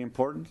pretty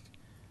important,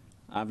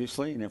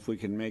 obviously, and if we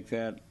can make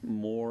that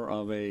more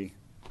of a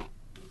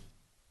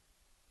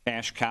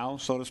cash cow,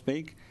 so to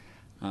speak,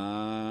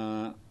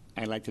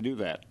 I'd like to do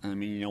that. I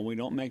mean, we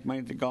don't make money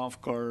at the golf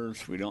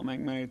course. We don't make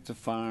money at the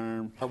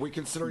farm. Are we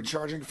considering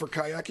charging for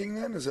kayaking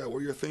then? Is that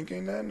what you're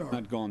thinking then? Or?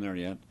 Not going there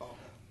yet.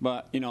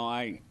 But,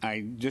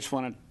 I just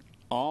want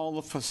all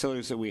the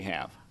facilities that we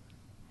have,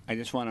 I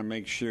just want to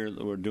make sure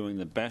that we're doing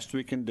the best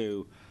we can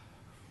do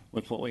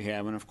with what we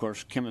have. And, of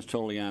course, Kim is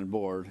totally on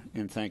board,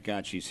 and thank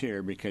God she's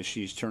here because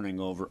she's turning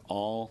over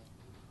all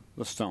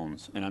the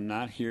stones. And I'm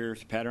not here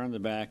to pat her on the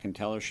back and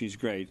tell her she's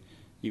great,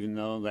 even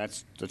though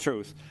that's the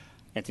truth.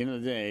 At the end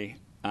of the day,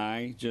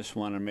 I just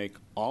want to make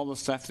all the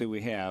stuff that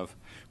we have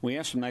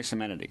some nice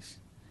amenities.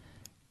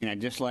 And I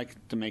just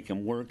like to make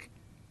them work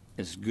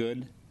as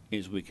good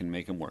as we can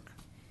make them work.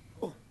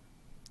 Cool.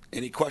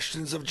 Any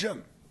questions of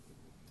Jim?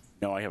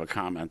 No, I have a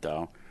comment,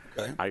 though.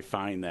 Okay. I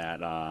find that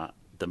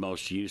the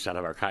most use out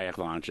of our kayak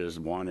launches,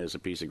 one is a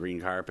piece of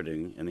green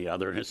carpeting, and the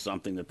other is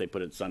something that they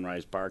put at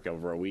Sunrise Park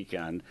over a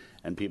weekend,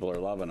 and people are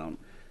loving them.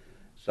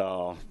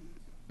 So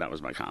that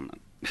was my comment.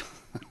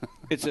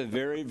 It's a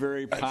very,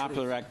 very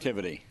popular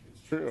activity.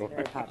 It's true.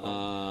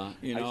 I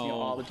see them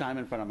all the time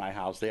in front of my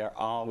house. They are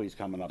always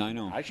coming up. I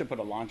know. I should put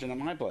a launch in at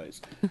my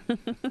place.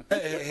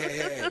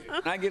 Hey.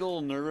 I get a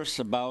little nervous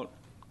about,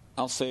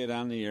 I'll say it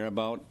on the air,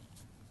 about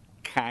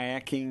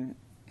kayaking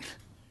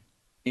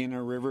in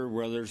a river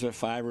where there's a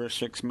 5 or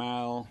 6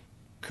 mile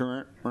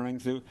current running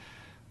through.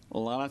 A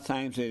lot of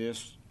times they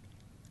just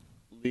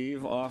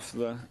leave off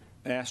the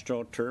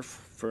AstroTurf,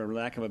 for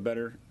lack of a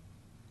better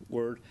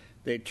word.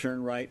 They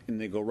turn right and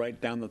they go right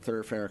down the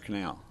Thoroughfare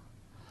Canal,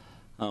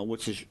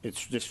 which is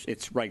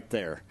it's right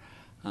there.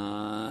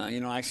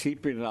 I see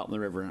people out in the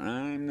river.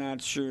 I'm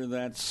not sure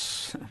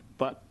that's,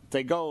 but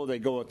they go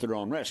at their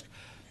own risk.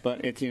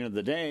 But at the end of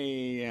the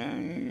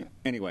day,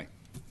 anyway,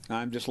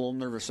 I'm just a little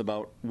nervous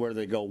about where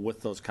they go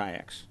with those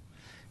kayaks.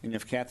 And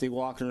if Kathy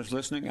Walker is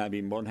listening, I'd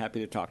be more than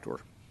happy to talk to her.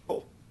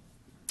 Oh,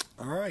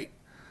 all right.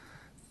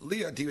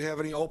 Leah, do you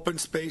have any open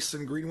space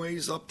and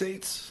greenways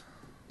updates?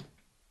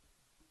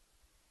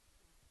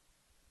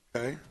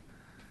 Okay.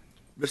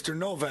 Mr.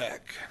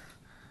 Novak.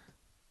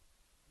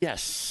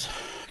 Yes.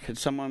 Could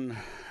someone...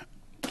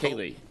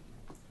 Kaylee.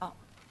 Oh.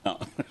 No,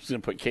 I was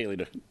going to put Kaylee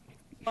to...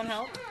 Want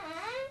help?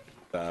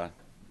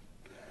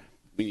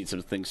 We need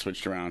some things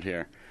switched around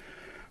here.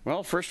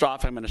 Well, first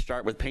off, I'm going to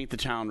start with Paint the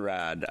Town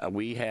Red.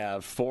 We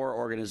have 4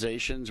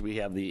 organizations. We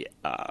have the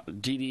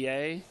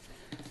DDA,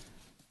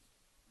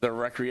 the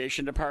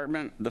Recreation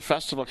Department, the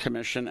Festival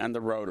Commission, and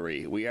the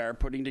Rotary. We are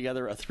putting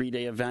together a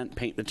 3-day event,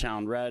 Paint the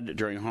Town Red,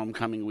 during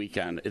homecoming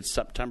weekend. It's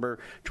September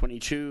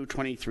 22,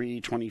 23,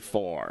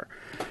 24.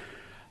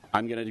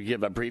 I'm going to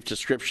give a brief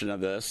description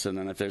of this, and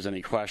then if there's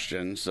any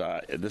questions.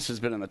 This has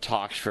been in the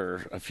talks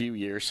for a few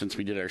years since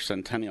we did our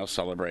centennial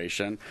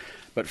celebration.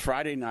 But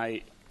Friday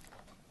night,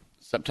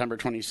 September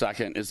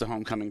 22nd, is the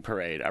homecoming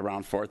parade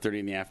around 4:30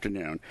 in the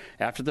afternoon.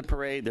 After the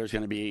parade, there's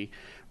going to be,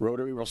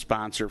 Rotary will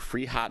sponsor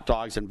free hot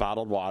dogs and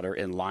bottled water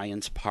in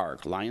Lions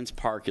Park. Lions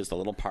Park is the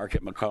little park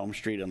at Macomb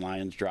Street and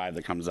Lions Drive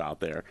that comes out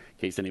there,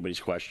 in case anybody's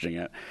questioning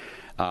it.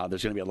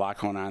 There's going to be a lot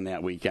going on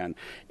that weekend.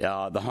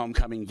 The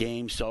homecoming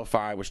game, so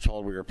far, I was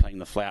told we were playing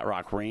the Flat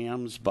Rock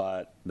Rams,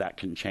 but that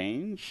can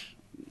change.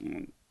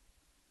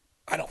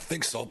 I don't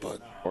think so, but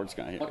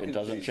it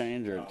doesn't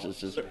change, or it's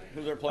just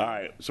who they're playing? All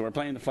right, so we're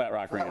playing the Flat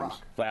Rock Rams.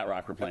 Flat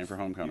Rock, we're playing for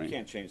homecoming. You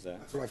can't change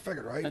that. that's what I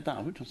figured, right? I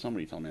thought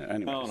somebody told me that.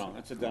 Anyway, No,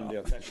 it's a done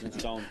deal. That's in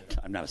stone.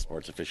 I'm not a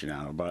sports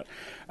aficionado, but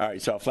all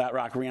right. So Flat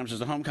Rock Rams is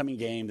the homecoming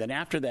game. Then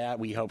after that,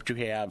 we hope to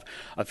have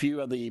a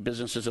few of the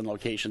businesses and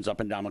locations up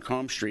and down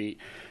Macomb Street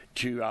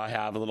to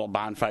have a little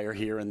bonfire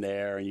here and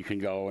there, and you can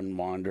go and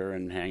wander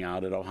and hang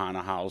out at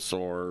Ohana House,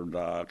 or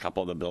a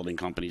couple of the building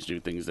companies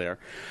do things there.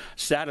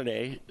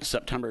 Saturday,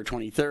 September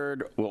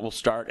 23rd, we'll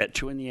start at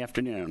 2 in the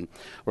afternoon.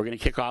 We're going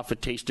to kick off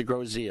with Taste of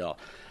Groseal.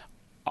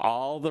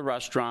 All the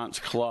restaurants,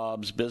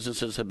 clubs,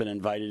 businesses have been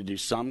invited to do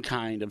some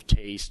kind of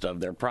taste of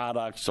their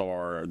products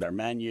or their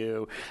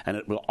menu, and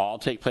it will all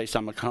take place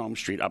on Macomb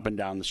Street, up and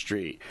down the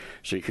street.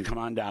 So you can come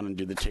on down and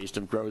do the Taste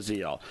of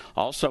Groseal.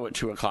 Also at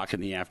 2 o'clock in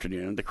the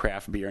afternoon, the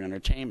craft beer and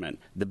entertainment,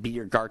 the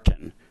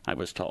Biergarten, I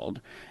was told,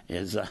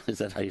 is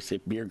that how you say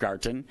it?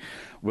 Biergarten,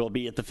 will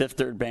be at the Fifth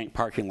Third Bank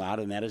parking lot,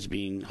 and that is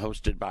being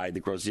hosted by the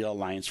Groseal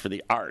Alliance for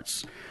the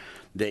Arts.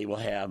 They will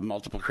have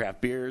multiple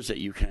craft beers that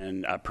you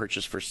can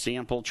purchase for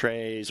sample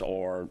trays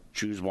or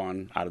choose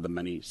one out of the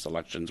many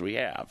selections we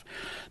have.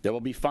 There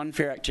will be fun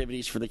fair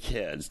activities for the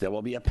kids. There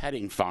will be a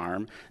petting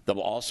farm that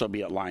will also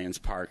be at Lions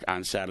Park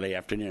on Saturday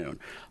afternoon,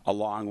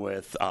 along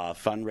with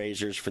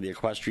fundraisers for the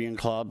equestrian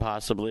club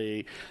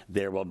possibly.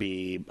 There will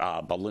be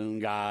balloon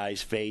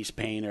guys, face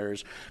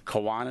painters.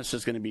 Kiwanis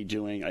is going to be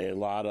doing a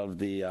lot of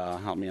the,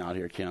 help me out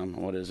here, Kim,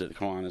 what is it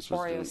Kiwanis was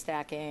Oreo doing?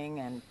 stacking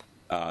and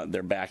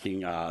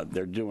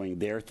They're doing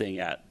their thing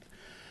at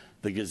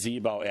the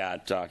gazebo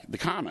at the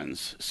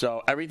Commons.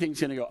 So everything's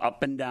going to go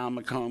up and down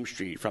Macomb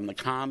Street, from the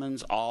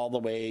Commons all the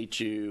way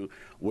to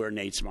where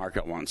Nate's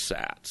Market once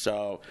sat.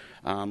 So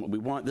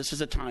this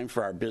is a time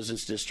for our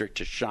business district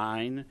to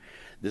shine.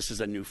 This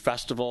is a new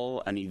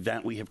festival, an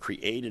event we have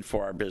created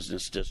for our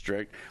business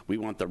district. We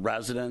want the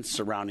residents,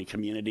 surrounding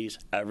communities,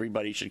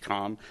 everybody should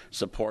come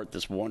support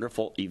this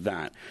wonderful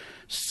event.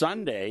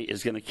 Sunday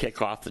is going to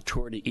kick off the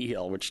Tour de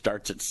Ile, which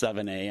starts at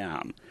 7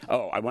 a.m.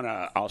 Oh, I want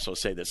to also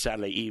say that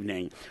Saturday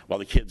evening, while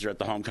the kids are at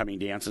the homecoming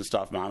dance and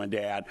stuff, Mom and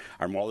Dad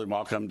are more than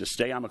welcome to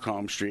stay on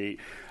Macomb Street.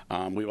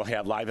 We will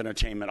have live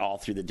entertainment all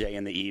through the day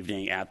and the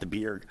evening at the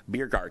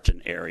beer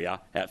garden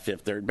area at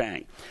Fifth Third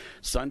Bank.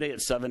 Sunday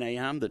at 7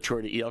 a.m., the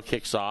Tour de Ile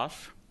kicks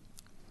off.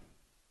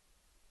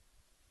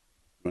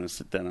 You want to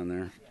sit that on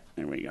there?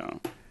 There we go.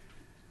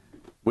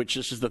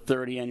 This is the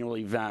third annual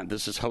event.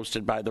 This is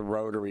hosted by the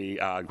Rotary,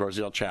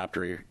 Grosseal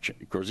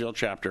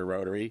Chapter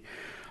Rotary.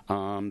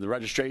 The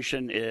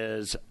registration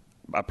is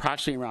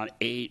approximately around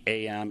 8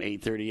 a.m.,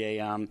 8:30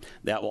 a.m.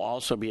 That will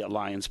also be at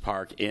Lions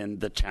Park in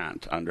the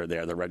tent under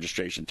there. The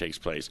registration takes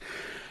place.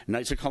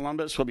 Knights of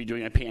Columbus will be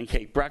doing a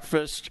pancake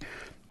breakfast.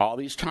 All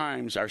these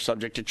times are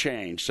subject to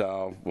change,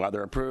 so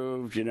weather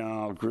approved,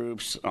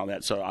 groups, all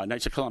that. So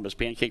Knights of Columbus,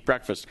 pancake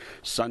breakfast,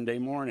 Sunday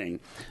morning.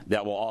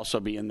 That will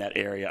also be in that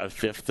area of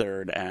Fifth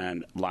Third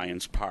and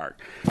Lions Park.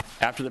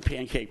 After the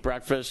pancake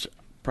breakfast,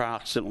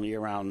 approximately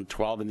around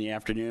 12 in the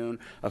afternoon,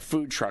 a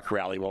food truck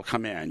rally will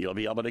come in. You'll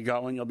be able to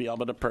go and you'll be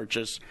able to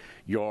purchase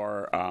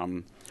your,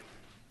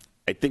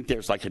 I think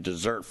there's like a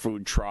dessert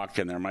food truck,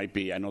 and there might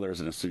be, I know there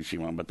isn't a sushi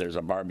one, but there's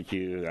a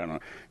barbecue. I don't know,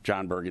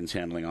 John Bergen's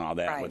handling all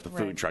that with the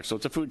food truck. So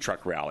it's a food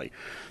truck rally.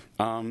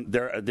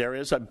 There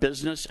is a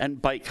business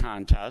and bike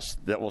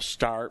contest that will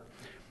start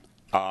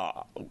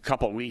a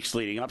couple of weeks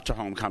leading up to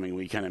homecoming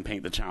weekend and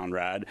Paint the Town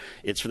Red.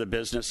 It's for the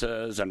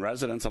businesses and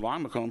residents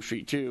along Macomb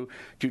Street, too,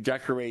 to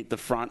decorate the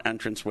front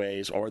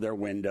entranceways or their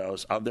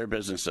windows of their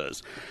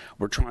businesses.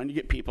 We're trying to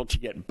get people to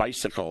get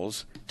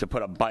bicycles, to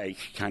put a bike,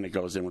 kind of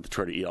goes in with the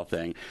Tour de Ile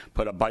thing,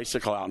 put a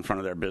bicycle out in front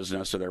of their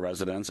business or their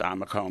residence on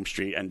Macomb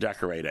Street and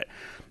decorate it.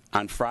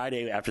 On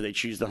Friday, after they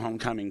choose the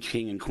homecoming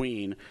king and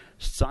queen,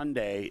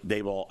 Sunday,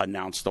 they will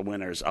announce the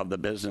winners of the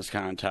business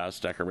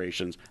contest,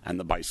 decorations, and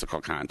the bicycle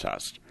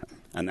contest.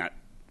 And that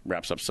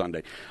wraps up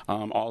Sunday.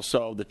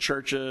 Also, the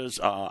churches,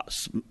 a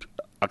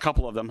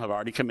couple of them have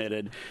already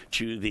committed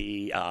to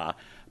the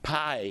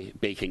pie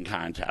baking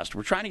contest.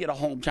 We're trying to get a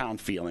hometown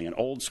feeling, an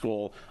old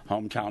school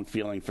hometown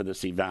feeling for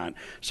this event.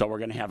 So we're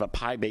going to have a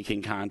pie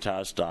baking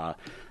contest. I'm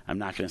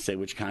not going to say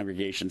which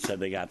congregation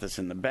said they got this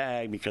in the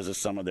bag because of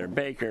some of their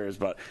bakers,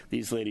 but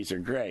these ladies are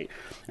great.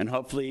 And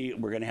hopefully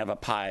we're going to have a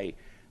pie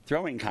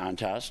throwing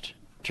contest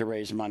to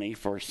raise money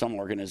for some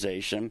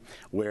organization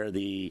where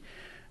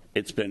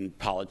it's been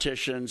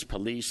politicians,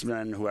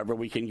 policemen, whoever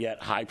we can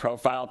get,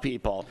 high-profile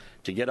people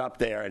to get up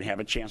there and have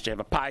a chance to have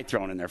a pie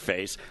thrown in their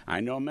face. I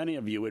know many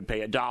of you would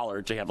pay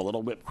 $1 to have a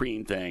little whipped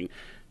cream thing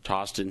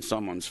tossed in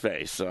someone's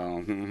face.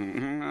 So,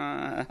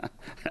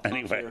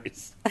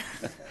 anyways.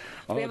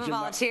 We have a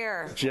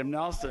volunteer. Jim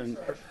Nelson.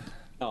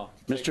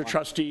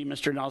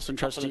 Mr. Nelson,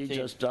 trustee,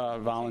 just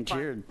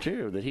volunteered,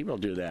 too, that he will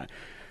do that.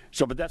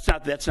 So, but that's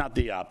not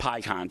the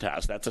pie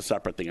contest. That's a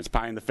separate thing. It's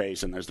pie in the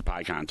face, and there's the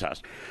pie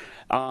contest.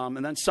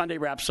 And then Sunday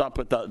wraps up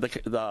with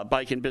the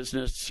bike and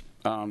business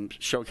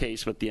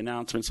showcase with the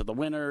announcements of the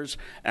winners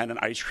and an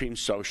ice cream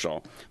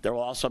social. There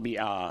will also be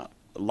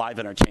live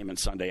entertainment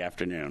Sunday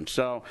afternoon.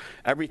 So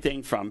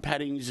everything from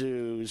petting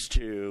zoos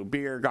to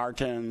beer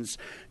gardens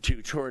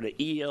to Tour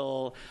de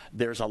Ile.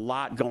 There's a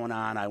lot going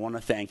on. I want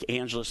to thank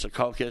Angela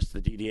Secokis, the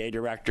DDA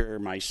director,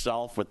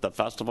 myself with the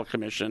Festival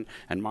Commission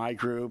and my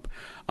group,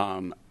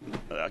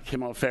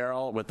 Kim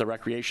O'Farrell with the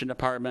Recreation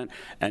Department,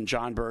 and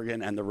John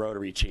Bergen and the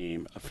Rotary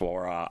team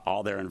for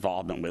all their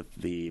involvement with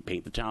the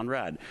Paint the Town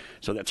Red.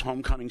 So that's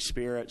Homecoming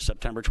Spirit,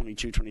 September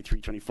 22,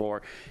 23,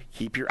 24.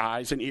 Keep your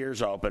eyes and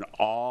ears open.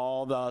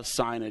 All the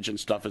signage and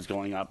stuff is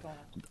going up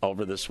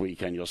over this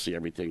weekend. You'll see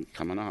everything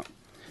coming up.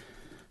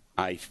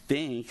 I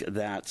think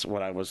that's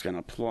what I was going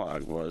to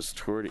plug was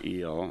Tour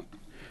de Ile.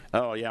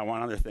 Oh, yeah,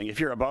 one other thing. If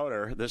you're a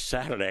boater, this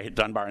Saturday at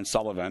Dunbar and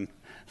Sullivan,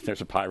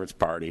 there's a Pirates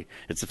Party.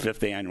 It's the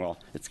 5th annual.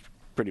 It's a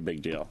pretty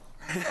big deal.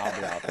 I'll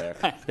be out there.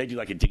 They do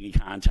like a dinghy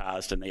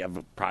contest, and they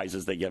have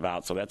prizes they give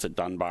out. So that's at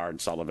Dunbar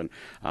and Sullivan.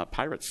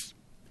 Pirates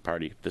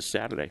Party this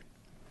Saturday.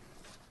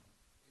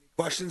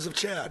 Questions of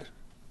Chad?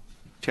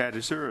 Chad,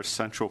 is there a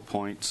central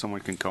point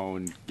someone can go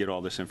and get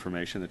all this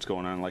information that's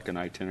going on, like an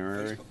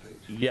itinerary?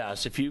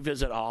 Yes, if you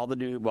visit all the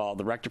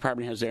the rec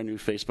department has their new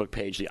Facebook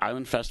page, the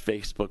Island Fest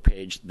Facebook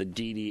page, the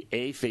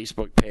DDA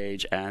Facebook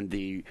page, and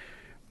the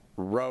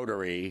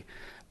Rotary.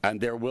 And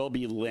there will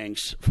be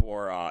links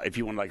for if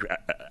you want to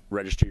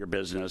register your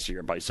business or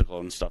your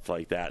bicycle and stuff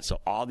like that. So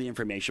all the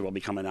information will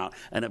be coming out.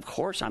 And of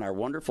course, on our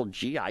wonderful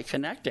GI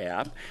Connect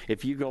app,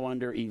 if you go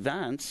under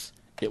events,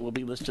 it will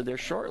be listed there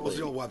shortly.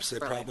 Groseal website,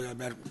 probably. I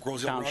meant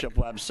Groseal Township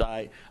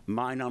website.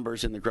 My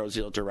number's in the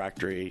Groseal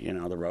directory.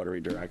 The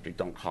Rotary directory.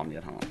 Don't call me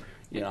at home.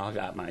 I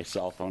got my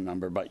cell phone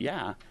number. But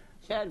yeah.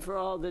 Chad, for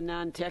all the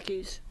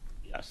non-techies.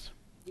 Yes.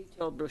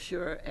 Detailed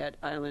brochure at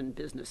Island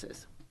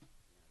Businesses.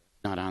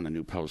 Not on the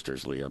new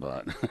posters, Leah,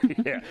 but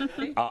yeah.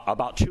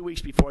 About 2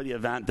 weeks before the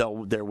event,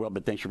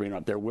 but thanks for bringing it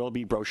up, there will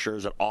be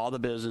brochures at all the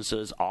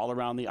businesses all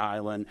around the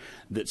island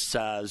that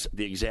says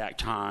the exact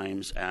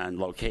times and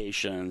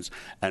locations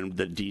and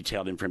the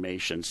detailed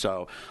information.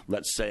 So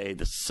let's say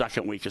the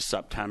second week of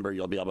September,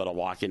 you'll be able to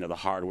walk into the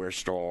hardware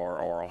store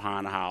or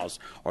Ohana House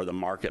or the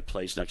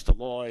marketplace next to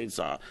Lloyd's,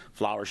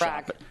 flower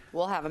shop.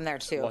 We'll have them there,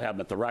 too. We'll have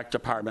them at the rec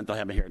department. They'll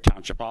have them here at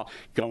Township Hall.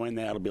 Go in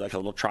there. It'll be like a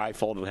little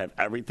trifold. It'll have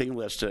everything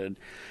listed.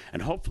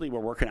 And hopefully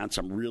we're working on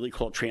some really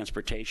cool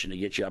transportation to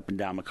get you up and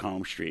down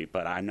Macomb Street.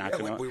 But I'm not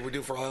going to. Like we would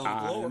do for Island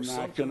Glow or something.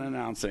 I'm not going to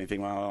announce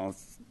anything. Well,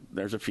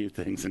 there's a few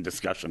things in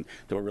discussion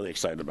that we're really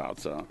excited about.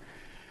 So,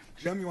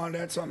 Jim, you wanted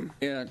to add something?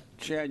 Yeah,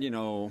 Chad,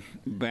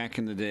 back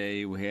in the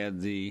day we had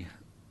the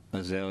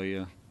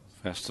Azalea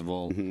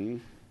Festival. Mm-hmm.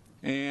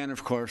 And,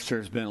 of course,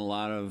 there's been a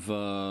lot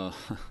of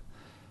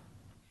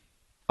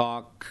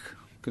talk,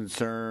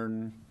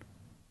 concern,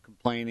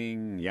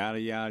 complaining, yada,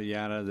 yada,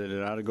 yada, that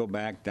it ought to go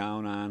back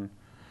down on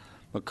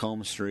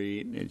Macomb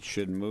Street. It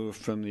should move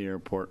from the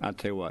airport. I'll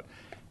tell you what,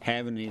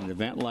 having an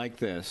event like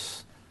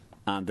this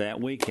on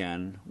that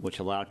weekend, which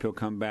a lot of people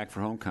come back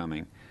for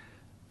homecoming,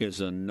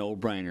 is a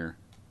no-brainer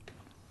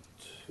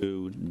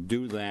to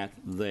do that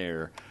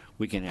there.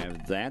 We can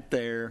have that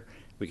there.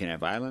 We can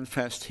have Island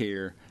Fest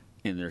here,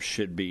 and there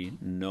should be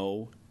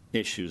no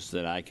issues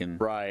that I can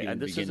even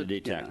begin to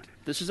detect. Yeah.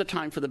 This is a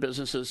time for the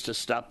businesses to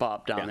step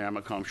up down there on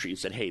Macomb Street and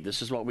say, hey,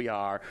 this is what we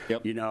are.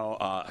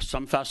 Yep.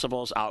 Some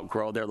festivals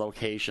outgrow their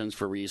locations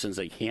for reasons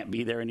they can't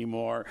be there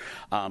anymore.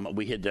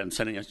 We had done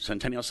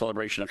Centennial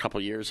Celebration a couple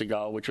years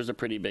ago, which was a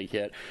pretty big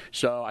hit.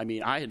 So,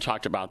 I had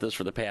talked about this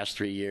for the past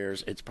 3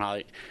 years.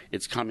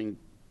 It's coming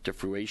to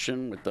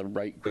fruition with the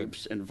right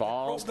groups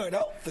involved. Girls Night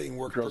Out thing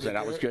worked Girls Night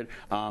Out was good.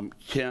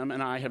 Kim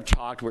and I have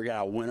talked. We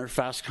got a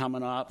Winterfest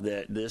coming up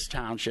that this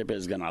township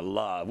is going to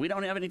love. We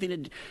don't have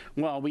anything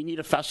to we need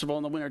a festival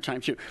in the wintertime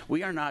too.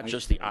 We are not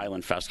just the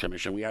Island Fest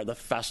Commission. We are the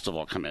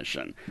Festival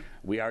Commission.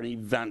 We are the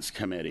Events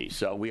Committee.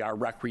 So we are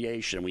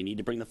recreation. We need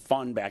to bring the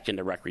fun back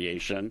into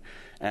recreation.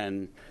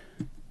 And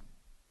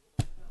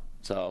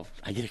so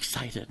I get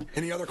excited.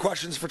 Any other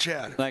questions for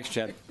Chad? Thanks,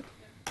 Chad.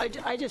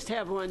 I just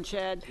have one,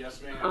 Chad. Yes,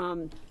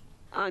 ma'am.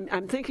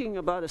 I'm thinking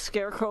about a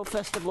Scarecrow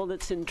Festival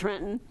that's in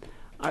Trenton.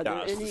 Are there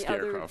Yes, the any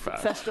Scarecrow other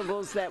Fest.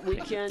 festivals that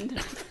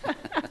weekend?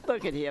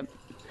 Look at him.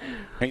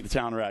 Paint the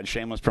town red.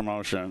 Shameless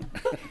promotion.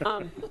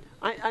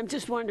 I'm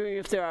just wondering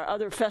if there are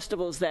other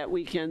festivals that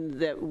weekend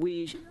that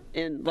we,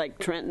 in like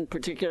Trenton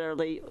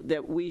particularly,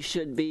 that we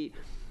should be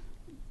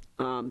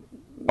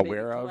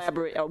Aware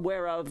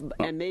of?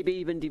 and maybe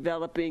even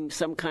developing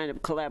some kind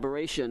of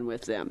collaboration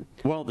with them.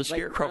 Well, the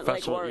Scarecrow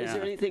Festival, or is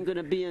there anything going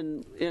to be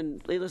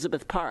in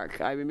Elizabeth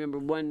Park? I remember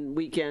one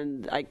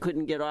weekend I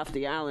couldn't get off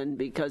the island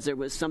because there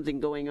was something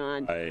going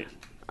on.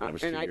 That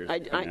was and 2 years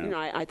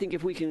I think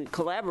if we can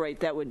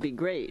collaborate, that would be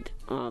great.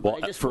 Well,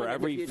 for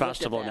every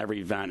festival and every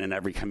event in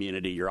every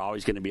community, you're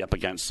always going to be up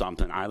against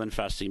something. Island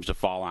Fest seems to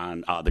fall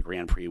on the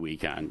Grand Prix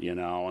weekend,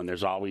 and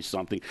there's always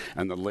something.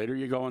 And the later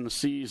you go in the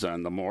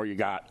season, the more you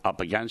got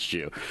up against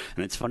you.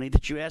 And it's funny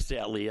that you asked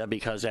that, Leah,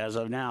 because as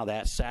of now,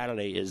 that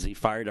Saturday is the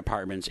fire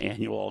department's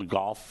annual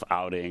golf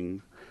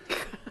outing.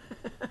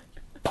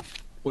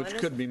 Which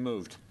could be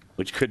moved.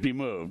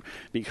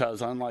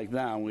 Because unlike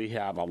them, we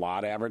have a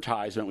lot of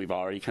advertisement we've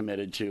already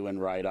committed to and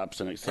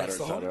write-ups and et cetera, That's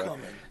the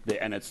homecoming.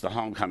 And it's the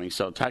homecoming.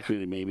 So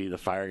technically, maybe the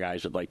fire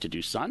guys would like to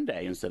do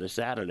Sunday instead of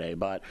Saturday,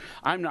 but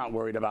I'm not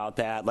worried about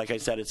that. Like I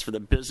said, it's for the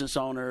business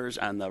owners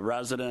and the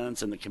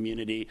residents and the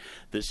community.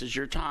 This is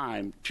your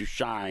time to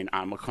shine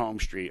on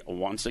Macomb Street.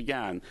 Once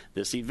again,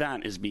 this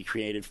event is be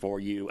created for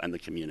you and the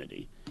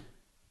community.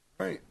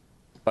 Right.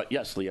 But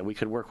yes, Leah, we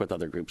could work with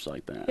other groups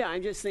like that. Yeah,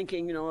 I'm just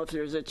thinking, if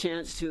there's a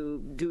chance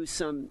to do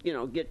some,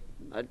 get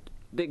a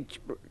big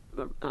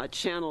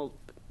channel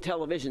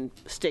television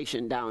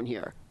station down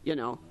here,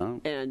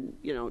 and,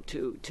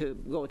 to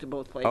go to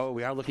both places. Oh,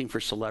 we are looking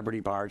for celebrity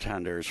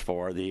bartenders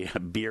for the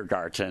beer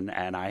garden,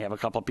 and I have a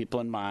couple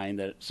people in mind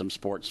that some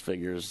sports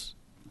figures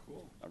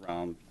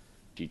around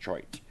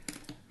Detroit.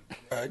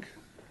 Greg?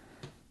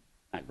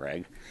 Not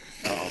Greg.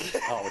 Oh,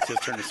 it's his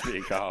turn to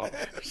speak. Oh,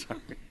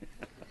 sorry.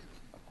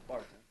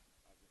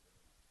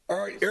 All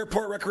right,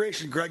 airport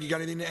recreation. Greg, you got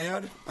anything to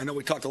add? I know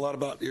we talked a lot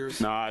about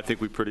yours. No, I think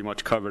we pretty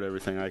much covered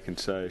everything I can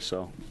say,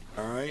 so.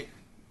 All right.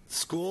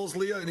 Schools,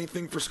 Leah,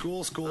 anything for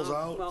schools? Schools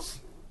out? Well,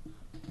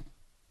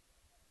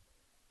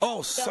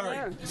 Oh,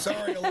 sorry.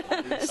 Sorry,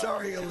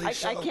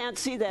 Alicia. I can't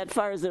see that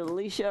far. Is it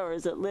Alicia or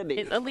is it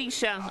Libby?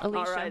 Alicia. All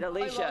right,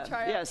 Alicia.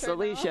 Yes,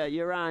 Alicia,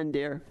 you're on,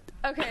 dear.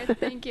 Okay,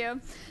 thank you.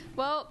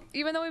 Well,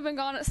 even though we've been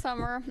gone at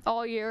summer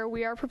all year,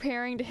 we are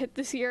preparing to hit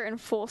this year in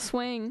full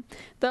swing.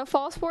 The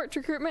fall sports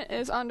recruitment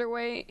is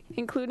underway,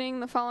 including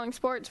the following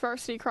sports: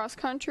 varsity cross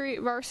country,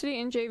 varsity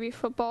and JV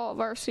football,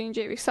 varsity and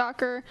JV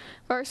soccer,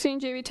 varsity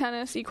and JV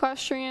tennis,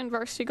 equestrian,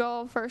 varsity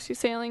golf, varsity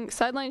sailing,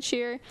 sideline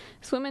cheer,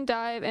 swim and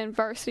dive, and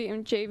varsity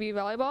and JV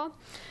volleyball.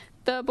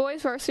 The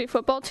boys varsity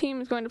football team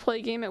is going to play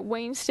a game at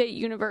Wayne State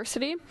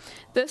University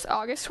this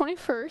August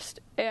 21st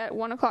at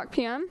 1 o'clock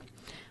p.m.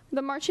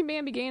 The marching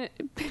band began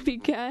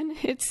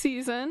its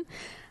season,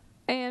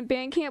 and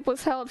band camp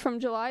was held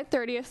from July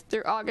 30th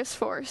through August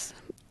 4th.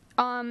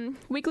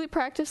 Weekly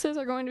practices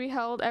are going to be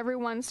held every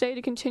Wednesday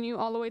to continue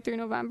all the way through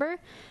November,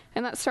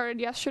 and that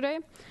started yesterday.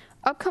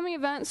 Upcoming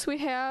events we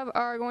have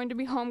are going to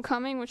be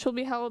homecoming, which will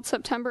be held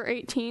September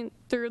 18th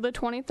through the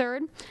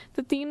 23rd.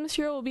 The theme this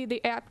year will be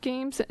the app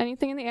games,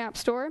 anything in the App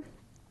Store.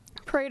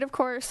 Parade, of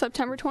course,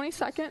 September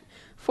 22nd,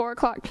 4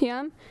 o'clock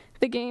p.m.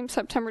 The game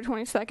September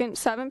 22nd,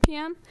 7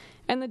 p.m.,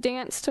 and the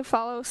dance to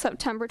follow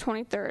September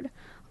 23rd.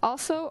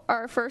 Also,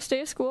 our first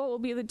day of school will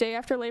be the day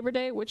after Labor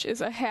Day, which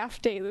is a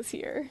half day this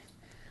year.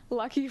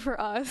 Lucky for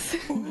us.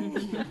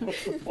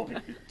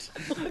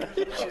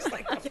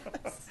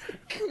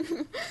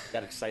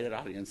 Got excited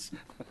audience.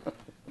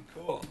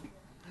 Cool.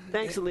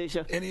 Thanks,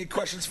 Alicia. Any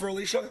questions for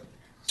Alicia?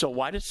 So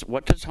what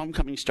does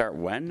homecoming start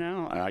when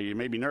now? You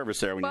may be nervous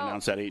there when you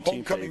announced that 18th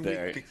Homecoming date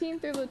there. week.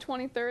 18th through the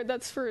 23rd,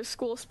 that's for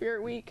School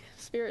Spirit Week,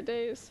 Spirit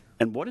Days.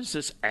 And what is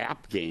this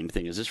app game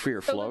thing? Is this for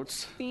your So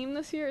floats? the theme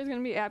this year is going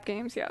to be app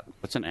games, yep.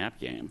 What's an app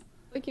game?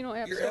 Like, you know,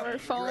 App Your Store, app-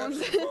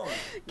 phones, your phone.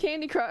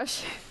 Candy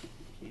Crush.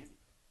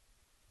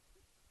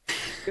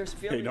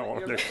 They know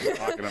what they're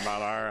talking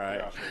about. All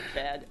right.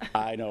 Bad.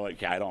 I know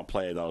it. I don't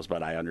play those,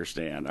 but I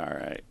understand. All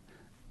right.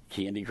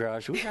 Candy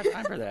Crush. We got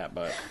time for that,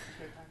 but.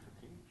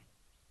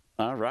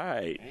 All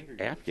right.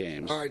 App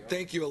games. All right,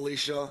 thank you,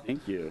 Alicia.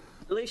 Thank you.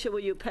 Alicia, will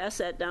you pass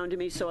that down to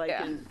me so I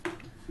can...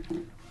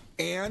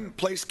 Ann,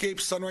 Playscape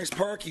Sunrise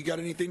Park, you got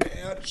anything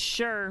to add?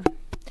 Sure.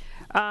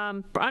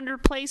 Under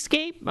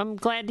Playscape, I'm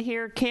glad to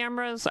hear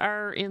cameras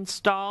are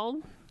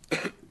installed.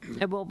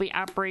 It will be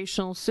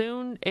operational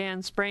soon,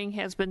 and spraying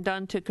has been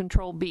done to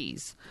control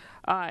bees.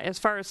 As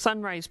far as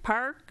Sunrise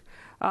Park,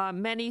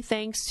 many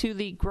thanks to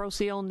the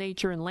Grosse Ile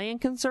Nature and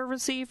Land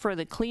Conservancy for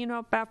the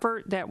cleanup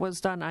effort that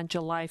was done on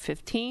July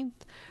 15th.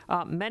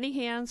 Many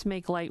hands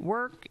make light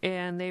work,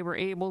 and they were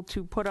able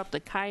to put up the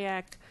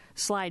kayak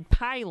slide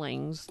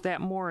pilings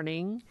that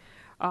morning.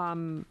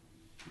 And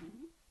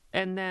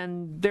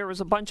then there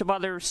was a bunch of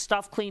other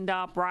stuff cleaned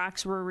up,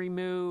 rocks were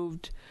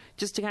removed,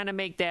 just to kind of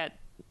make that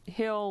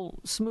hill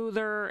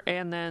smoother.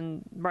 And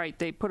then, right,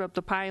 they put up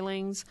the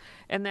pilings.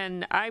 And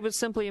then I was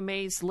simply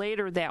amazed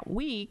later that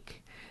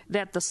week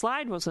that the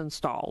slide was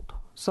installed.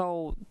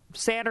 So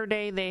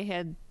Saturday they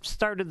had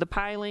started the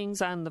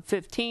pilings on the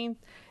 15th,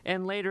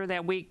 and later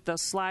that week the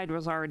slide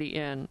was already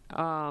in.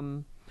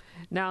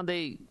 Now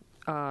the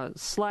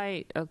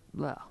slide,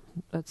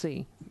 let's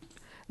see,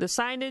 the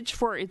signage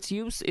for its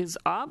use is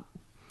up.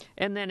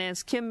 And then,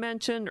 as Kim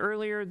mentioned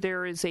earlier,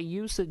 there is a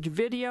usage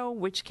video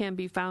which can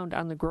be found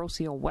on the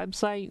Grosse Ile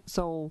website.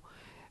 So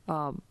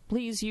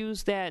please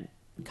use that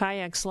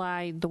kayak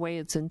slide the way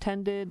it's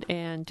intended,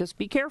 and just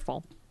be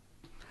careful.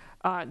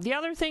 The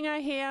other thing I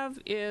have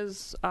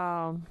is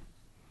a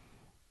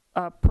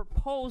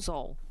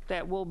proposal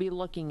that we'll be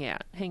looking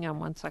at. Hang on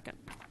one second.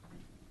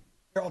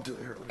 Here, I'll do it.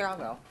 Here I'll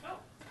go.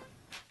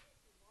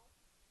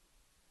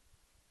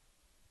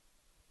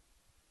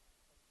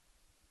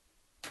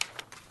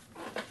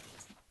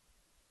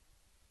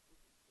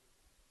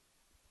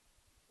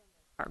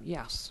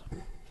 Yes.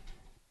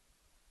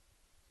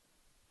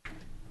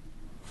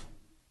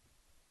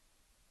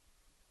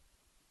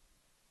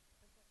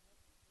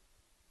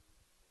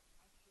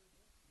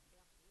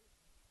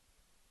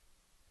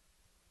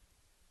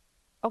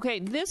 Okay,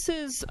 this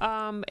is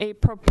a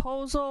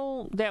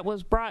proposal that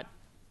was brought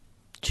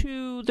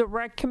to the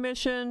Rec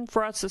Commission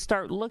for us to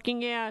start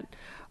looking at.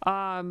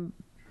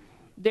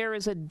 There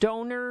is a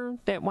donor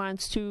that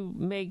wants to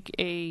make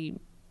a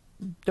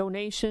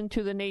donation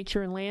to the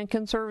Nature and Land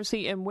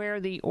Conservancy, and where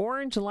the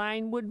orange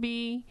line would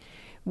be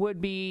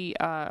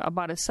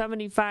about a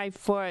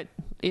 75-foot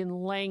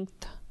in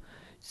length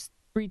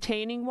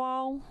retaining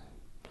wall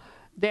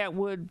that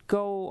would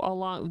go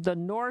along the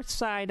north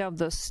side of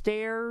the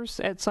stairs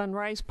at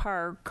Sunrise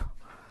Park.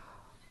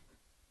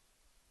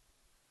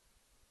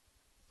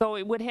 So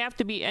it would have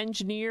to be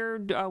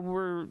engineered.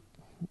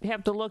 We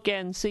have to look at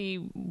and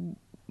see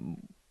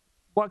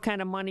what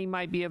kind of money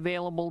might be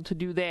available to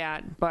do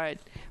that. But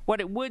what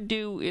it would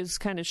do is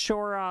kind of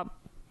shore up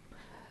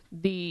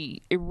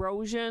the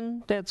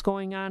erosion that's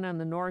going on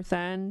the north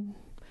end,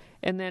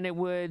 and then it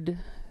would,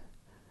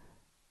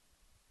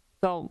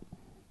 so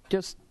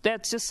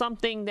that's just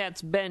something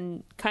that's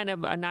been kind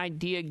of an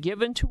idea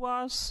given to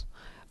us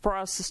for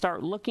us to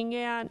start looking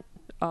at.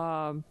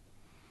 And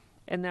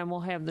and then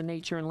we'll have the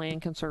Nature and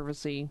Land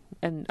Conservancy.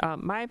 And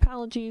my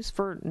apologies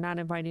for not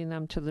inviting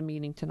them to the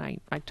meeting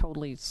tonight. I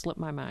totally slipped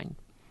my mind.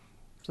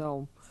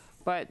 So,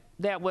 but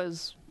that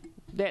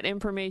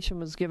information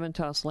was given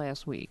to us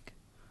last week.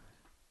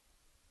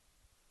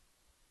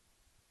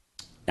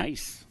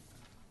 Nice.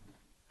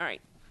 All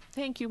right.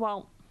 Thank you,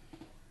 Walt.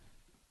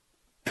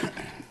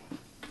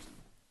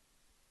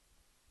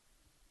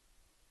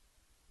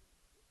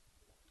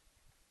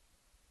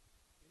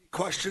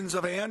 Questions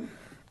of Ann?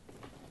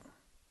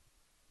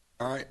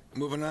 All right,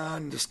 moving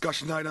on.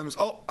 Discussion items.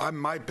 Oh,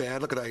 my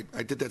bad. Look at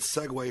I did that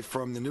segue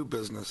from the new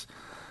business.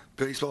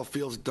 Baseball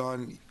field's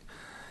done.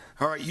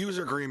 All right,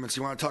 user agreements.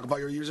 You want to talk about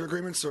your user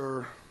agreements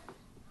or?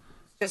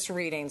 Just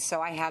reading.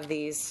 So I have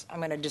these. I'm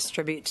going to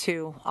distribute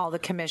to all the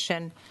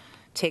commission.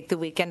 Take the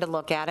weekend to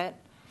look at it.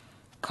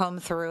 Comb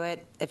through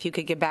it. If you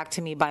could get back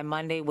to me by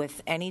Monday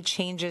with any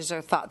changes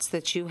or thoughts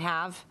that you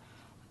have,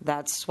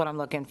 that's what I'm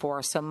looking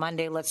for. So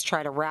Monday, let's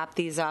try to wrap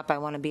these up. I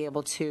want to be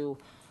able to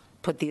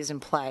put these in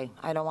play.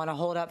 I don't want to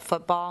hold up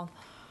football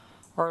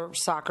or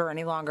soccer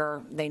any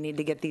longer. They need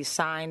to get these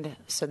signed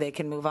so they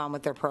can move on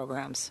with their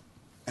programs.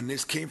 And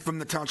this came from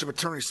the township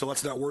attorney, so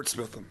let's not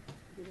wordsmith them.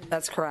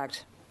 That's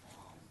correct.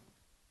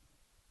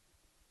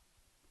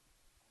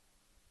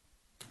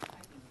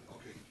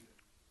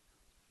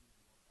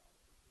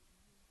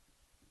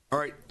 All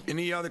right,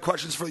 any other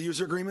questions for the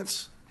user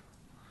agreements?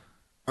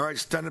 All right,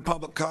 extended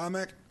public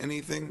comment.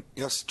 Anything?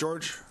 Yes,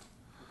 George?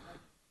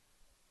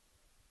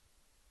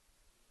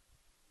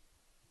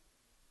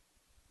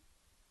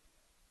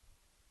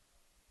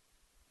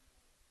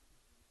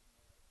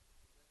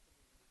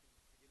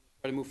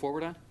 Try to move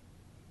forward on?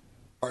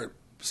 All right,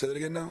 say that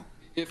again now.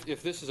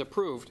 If this is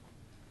approved,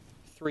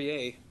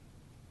 3A,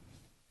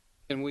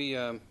 can we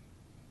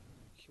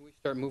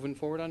start moving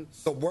forward on?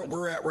 So what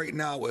we're at right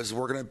now is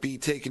we're going to be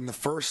taking the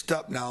first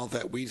step now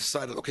that we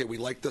decided, okay, we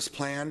like this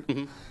plan.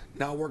 Mm-hmm.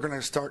 Now we're going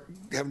to start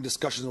having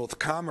discussions with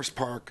Commerce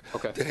Park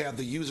to have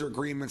the user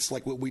agreements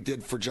like what we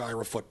did for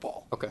Gyra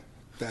football. Okay.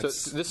 So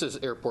this is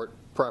airport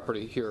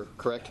property here,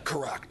 correct?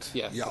 Correct.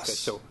 Yeah. Yes. Okay,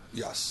 so,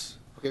 yes.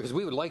 Okay, because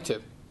we would like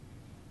to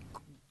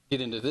get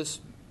into this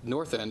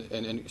north end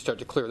and start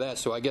to clear that.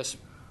 So I guess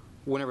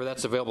whenever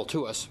that's available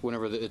to us,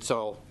 whenever it's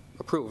all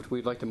approved,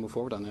 we'd like to move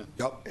forward on that.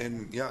 Yep,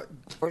 and you'll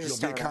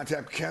be in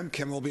contact with Kim.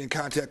 Kim will be in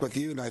contact with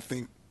you, and I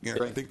think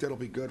I think that'll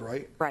be good,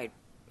 right? Right.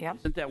 Yep.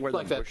 Isn't that where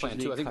like that plan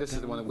too? I think this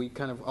is the one that we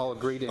kind of all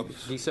agreed in.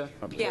 Lisa.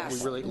 Yes.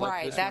 We really like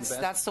right. This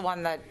that's the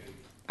one that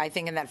I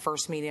think in that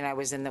first meeting I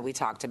was in that we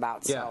talked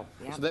about. Yeah.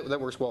 So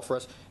that works well for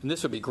us, and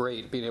this would be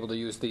great being able to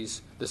use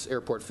this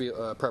airport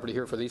property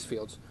here for these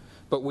fields,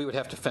 but we would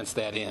have to fence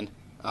that in,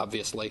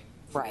 obviously.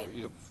 Right.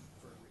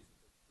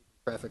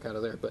 Traffic out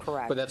of there, but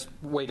Correct. But that's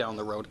way down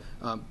the road.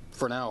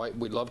 For now,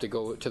 we'd love to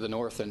go to the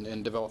north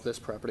and develop this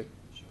property.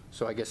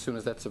 So I guess as soon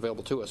as that's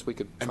available to us, we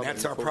could. And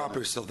that's our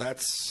property, so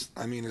that's.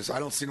 I mean, I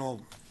don't see no.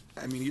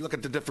 I mean, you look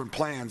at the different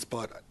plans,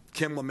 but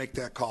Kim will make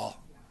that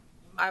call.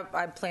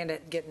 I plan to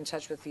get in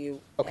touch with you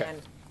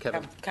and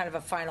Kevin. have kind of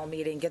a final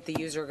meeting, get the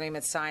user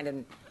agreement signed,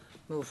 and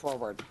move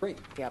forward. Great.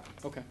 Yep.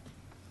 Okay.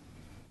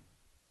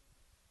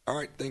 All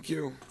right, thank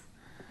you.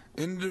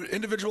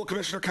 Individual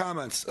commissioner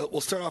comments. We'll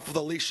start off with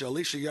Alicia.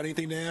 Alicia, you got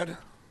anything to add?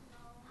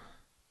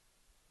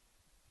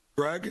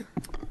 Greg?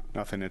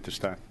 Nothing at this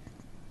time.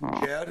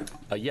 Chad?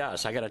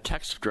 Yes, I got a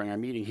text during our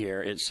meeting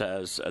here. It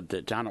says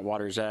that down at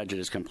Water's Edge, it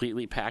is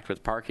completely packed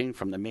with parking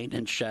from the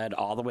maintenance shed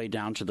all the way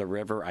down to the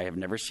river. I have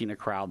never seen a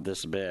crowd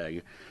this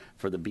big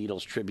for the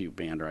Beatles tribute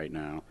band right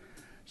now.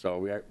 So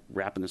we are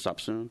wrapping this up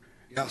soon?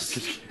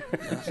 Yes.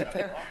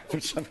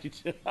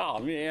 Oh,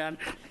 man.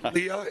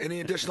 Leah, any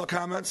additional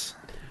comments?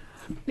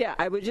 Yeah,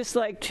 I would just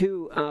like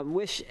to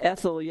wish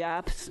Ethel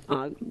Yaps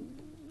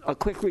a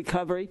quick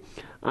recovery.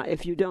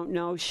 If you don't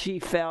know, she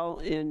fell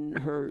in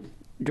her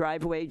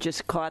driveway,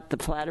 just caught the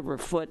flat of her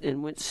foot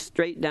and went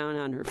straight down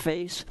on her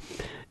face.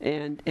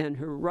 And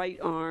her right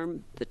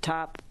arm, the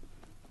top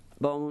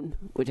bone,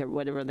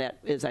 whatever that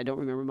is, I don't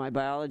remember my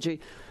biology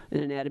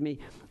and anatomy,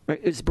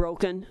 is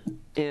broken.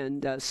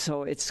 And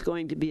so it's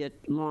going to be a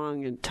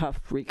long and tough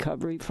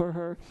recovery for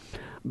her.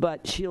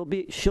 But she'll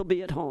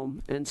be at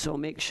home, and so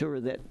make sure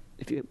that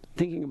if you're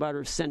thinking about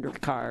her, send her a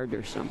card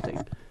or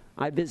something.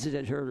 I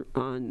visited her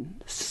on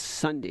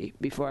Sunday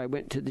before I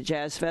went to the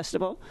Jazz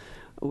Festival,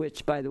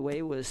 which, by the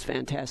way, was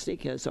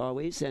fantastic, as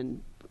always,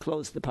 and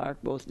closed the park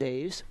both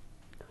days.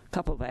 A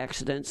couple of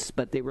accidents,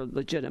 but they were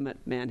legitimate.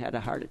 Man had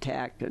a heart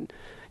attack. And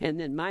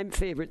then my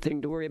favorite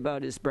thing to worry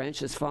about is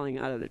branches falling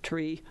out of the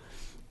tree.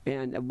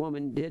 And a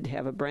woman did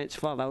have a branch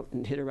fall out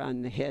and hit her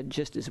on the head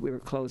just as we were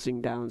closing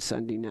down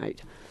Sunday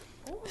night.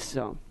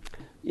 So,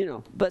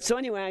 but so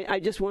anyway, I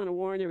just want to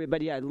warn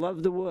everybody, I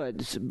love the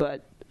woods,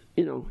 but,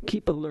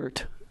 keep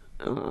alert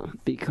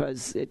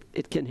because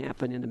it can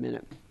happen in a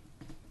minute.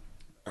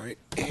 All right.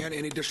 Ann,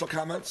 any additional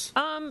comments?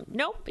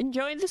 Nope.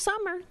 Enjoy the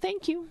summer.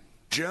 Thank you.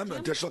 Jim,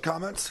 additional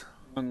comments?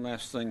 One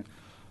last thing.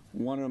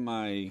 One of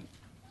my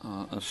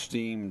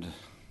esteemed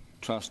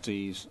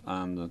trustees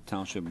on the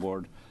township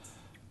board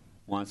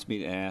wants me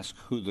to ask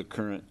who the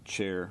current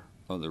chair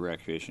of the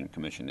Recreation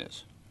Commission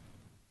is.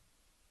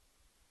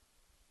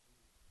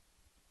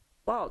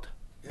 Walt.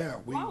 Yeah,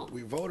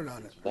 we voted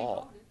on it.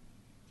 Walt.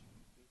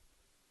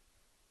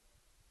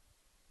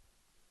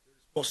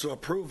 Supposed to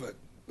approve it.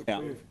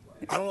 Yeah.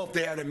 I don't know if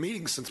they had a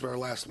meeting since our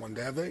last one,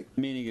 have they?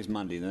 Meeting is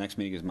Monday. The next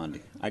meeting is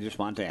Monday. I just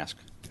wanted to ask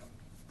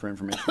for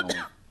information only.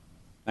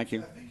 Thank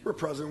you. You were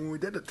present when we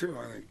did it too,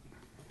 I think.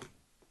 All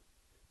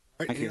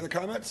right, Thank any you. other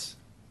comments?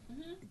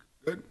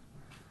 Good.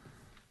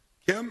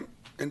 Kim,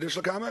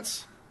 additional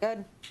comments?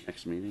 Good.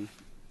 Next meeting.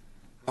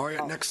 All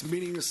right, next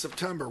meeting is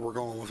September we're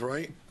going with,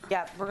 right?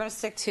 Yeah, we're going to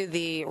stick to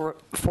the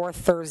fourth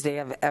Thursday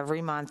of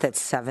every month at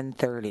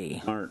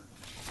 7:30. All right.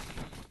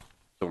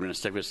 So we're going to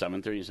stick with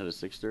 7:30 instead of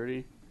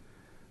 6:30?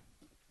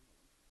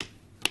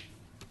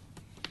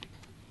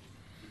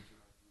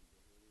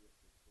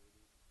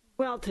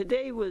 Well,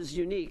 today was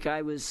unique.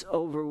 I was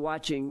over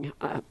watching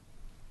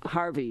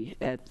Harvey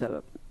at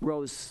the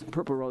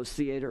Purple Rose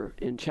Theater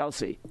in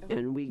Chelsea,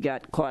 and we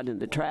got caught in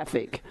the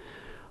traffic.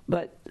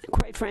 But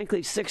quite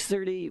frankly,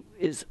 6:30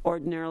 is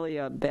ordinarily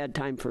a bad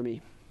time for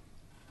me.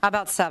 How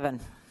about 7?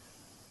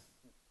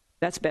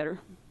 That's better.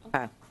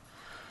 Okay.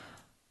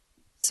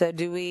 So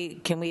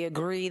can we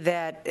agree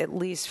that at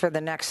least for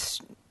the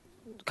next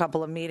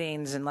couple of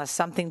meetings, unless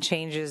something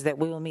changes, that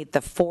we will meet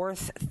the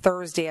fourth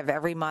Thursday of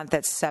every month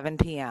at 7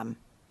 p.m.?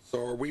 So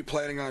are we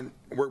planning on,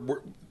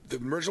 the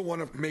original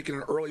one of making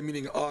an early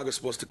meeting in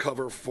August was to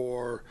cover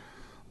for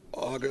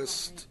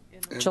August.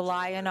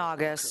 July and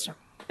August.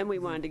 And we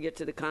wanted to get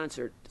to the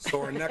concert.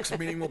 So our next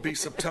meeting will be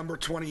September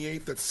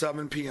 28th at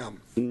 7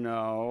 p.m.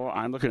 No,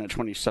 I'm looking at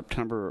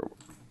September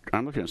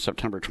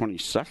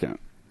 22nd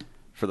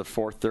for the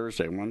fourth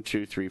Thursday. 1,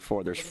 2, 3,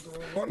 4.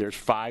 There's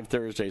 5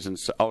 Thursdays and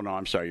oh no,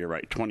 I'm sorry, you're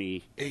right.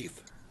 28th.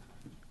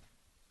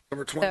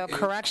 September 28th. So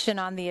correction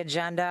on the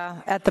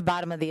agenda, at the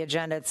bottom of the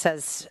agenda, it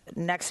says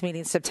next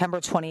meeting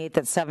September 28th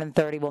at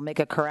 7:30. We'll make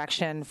a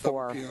correction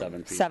for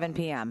 7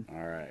 p.m.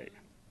 All right.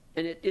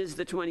 And it is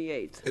the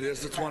 28th. It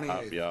is the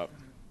 28th. Yep.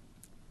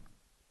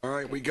 All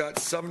right, we got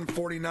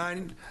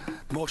 7:49.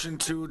 Motion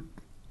to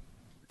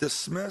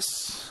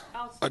dismiss,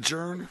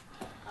 adjourn,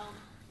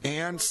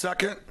 and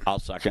second. I'll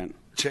second.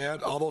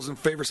 Chad, all those in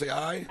favor say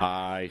aye.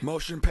 Aye.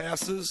 Motion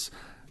passes.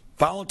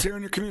 Volunteer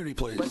in your community,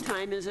 please. What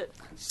time is it?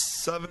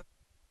 7.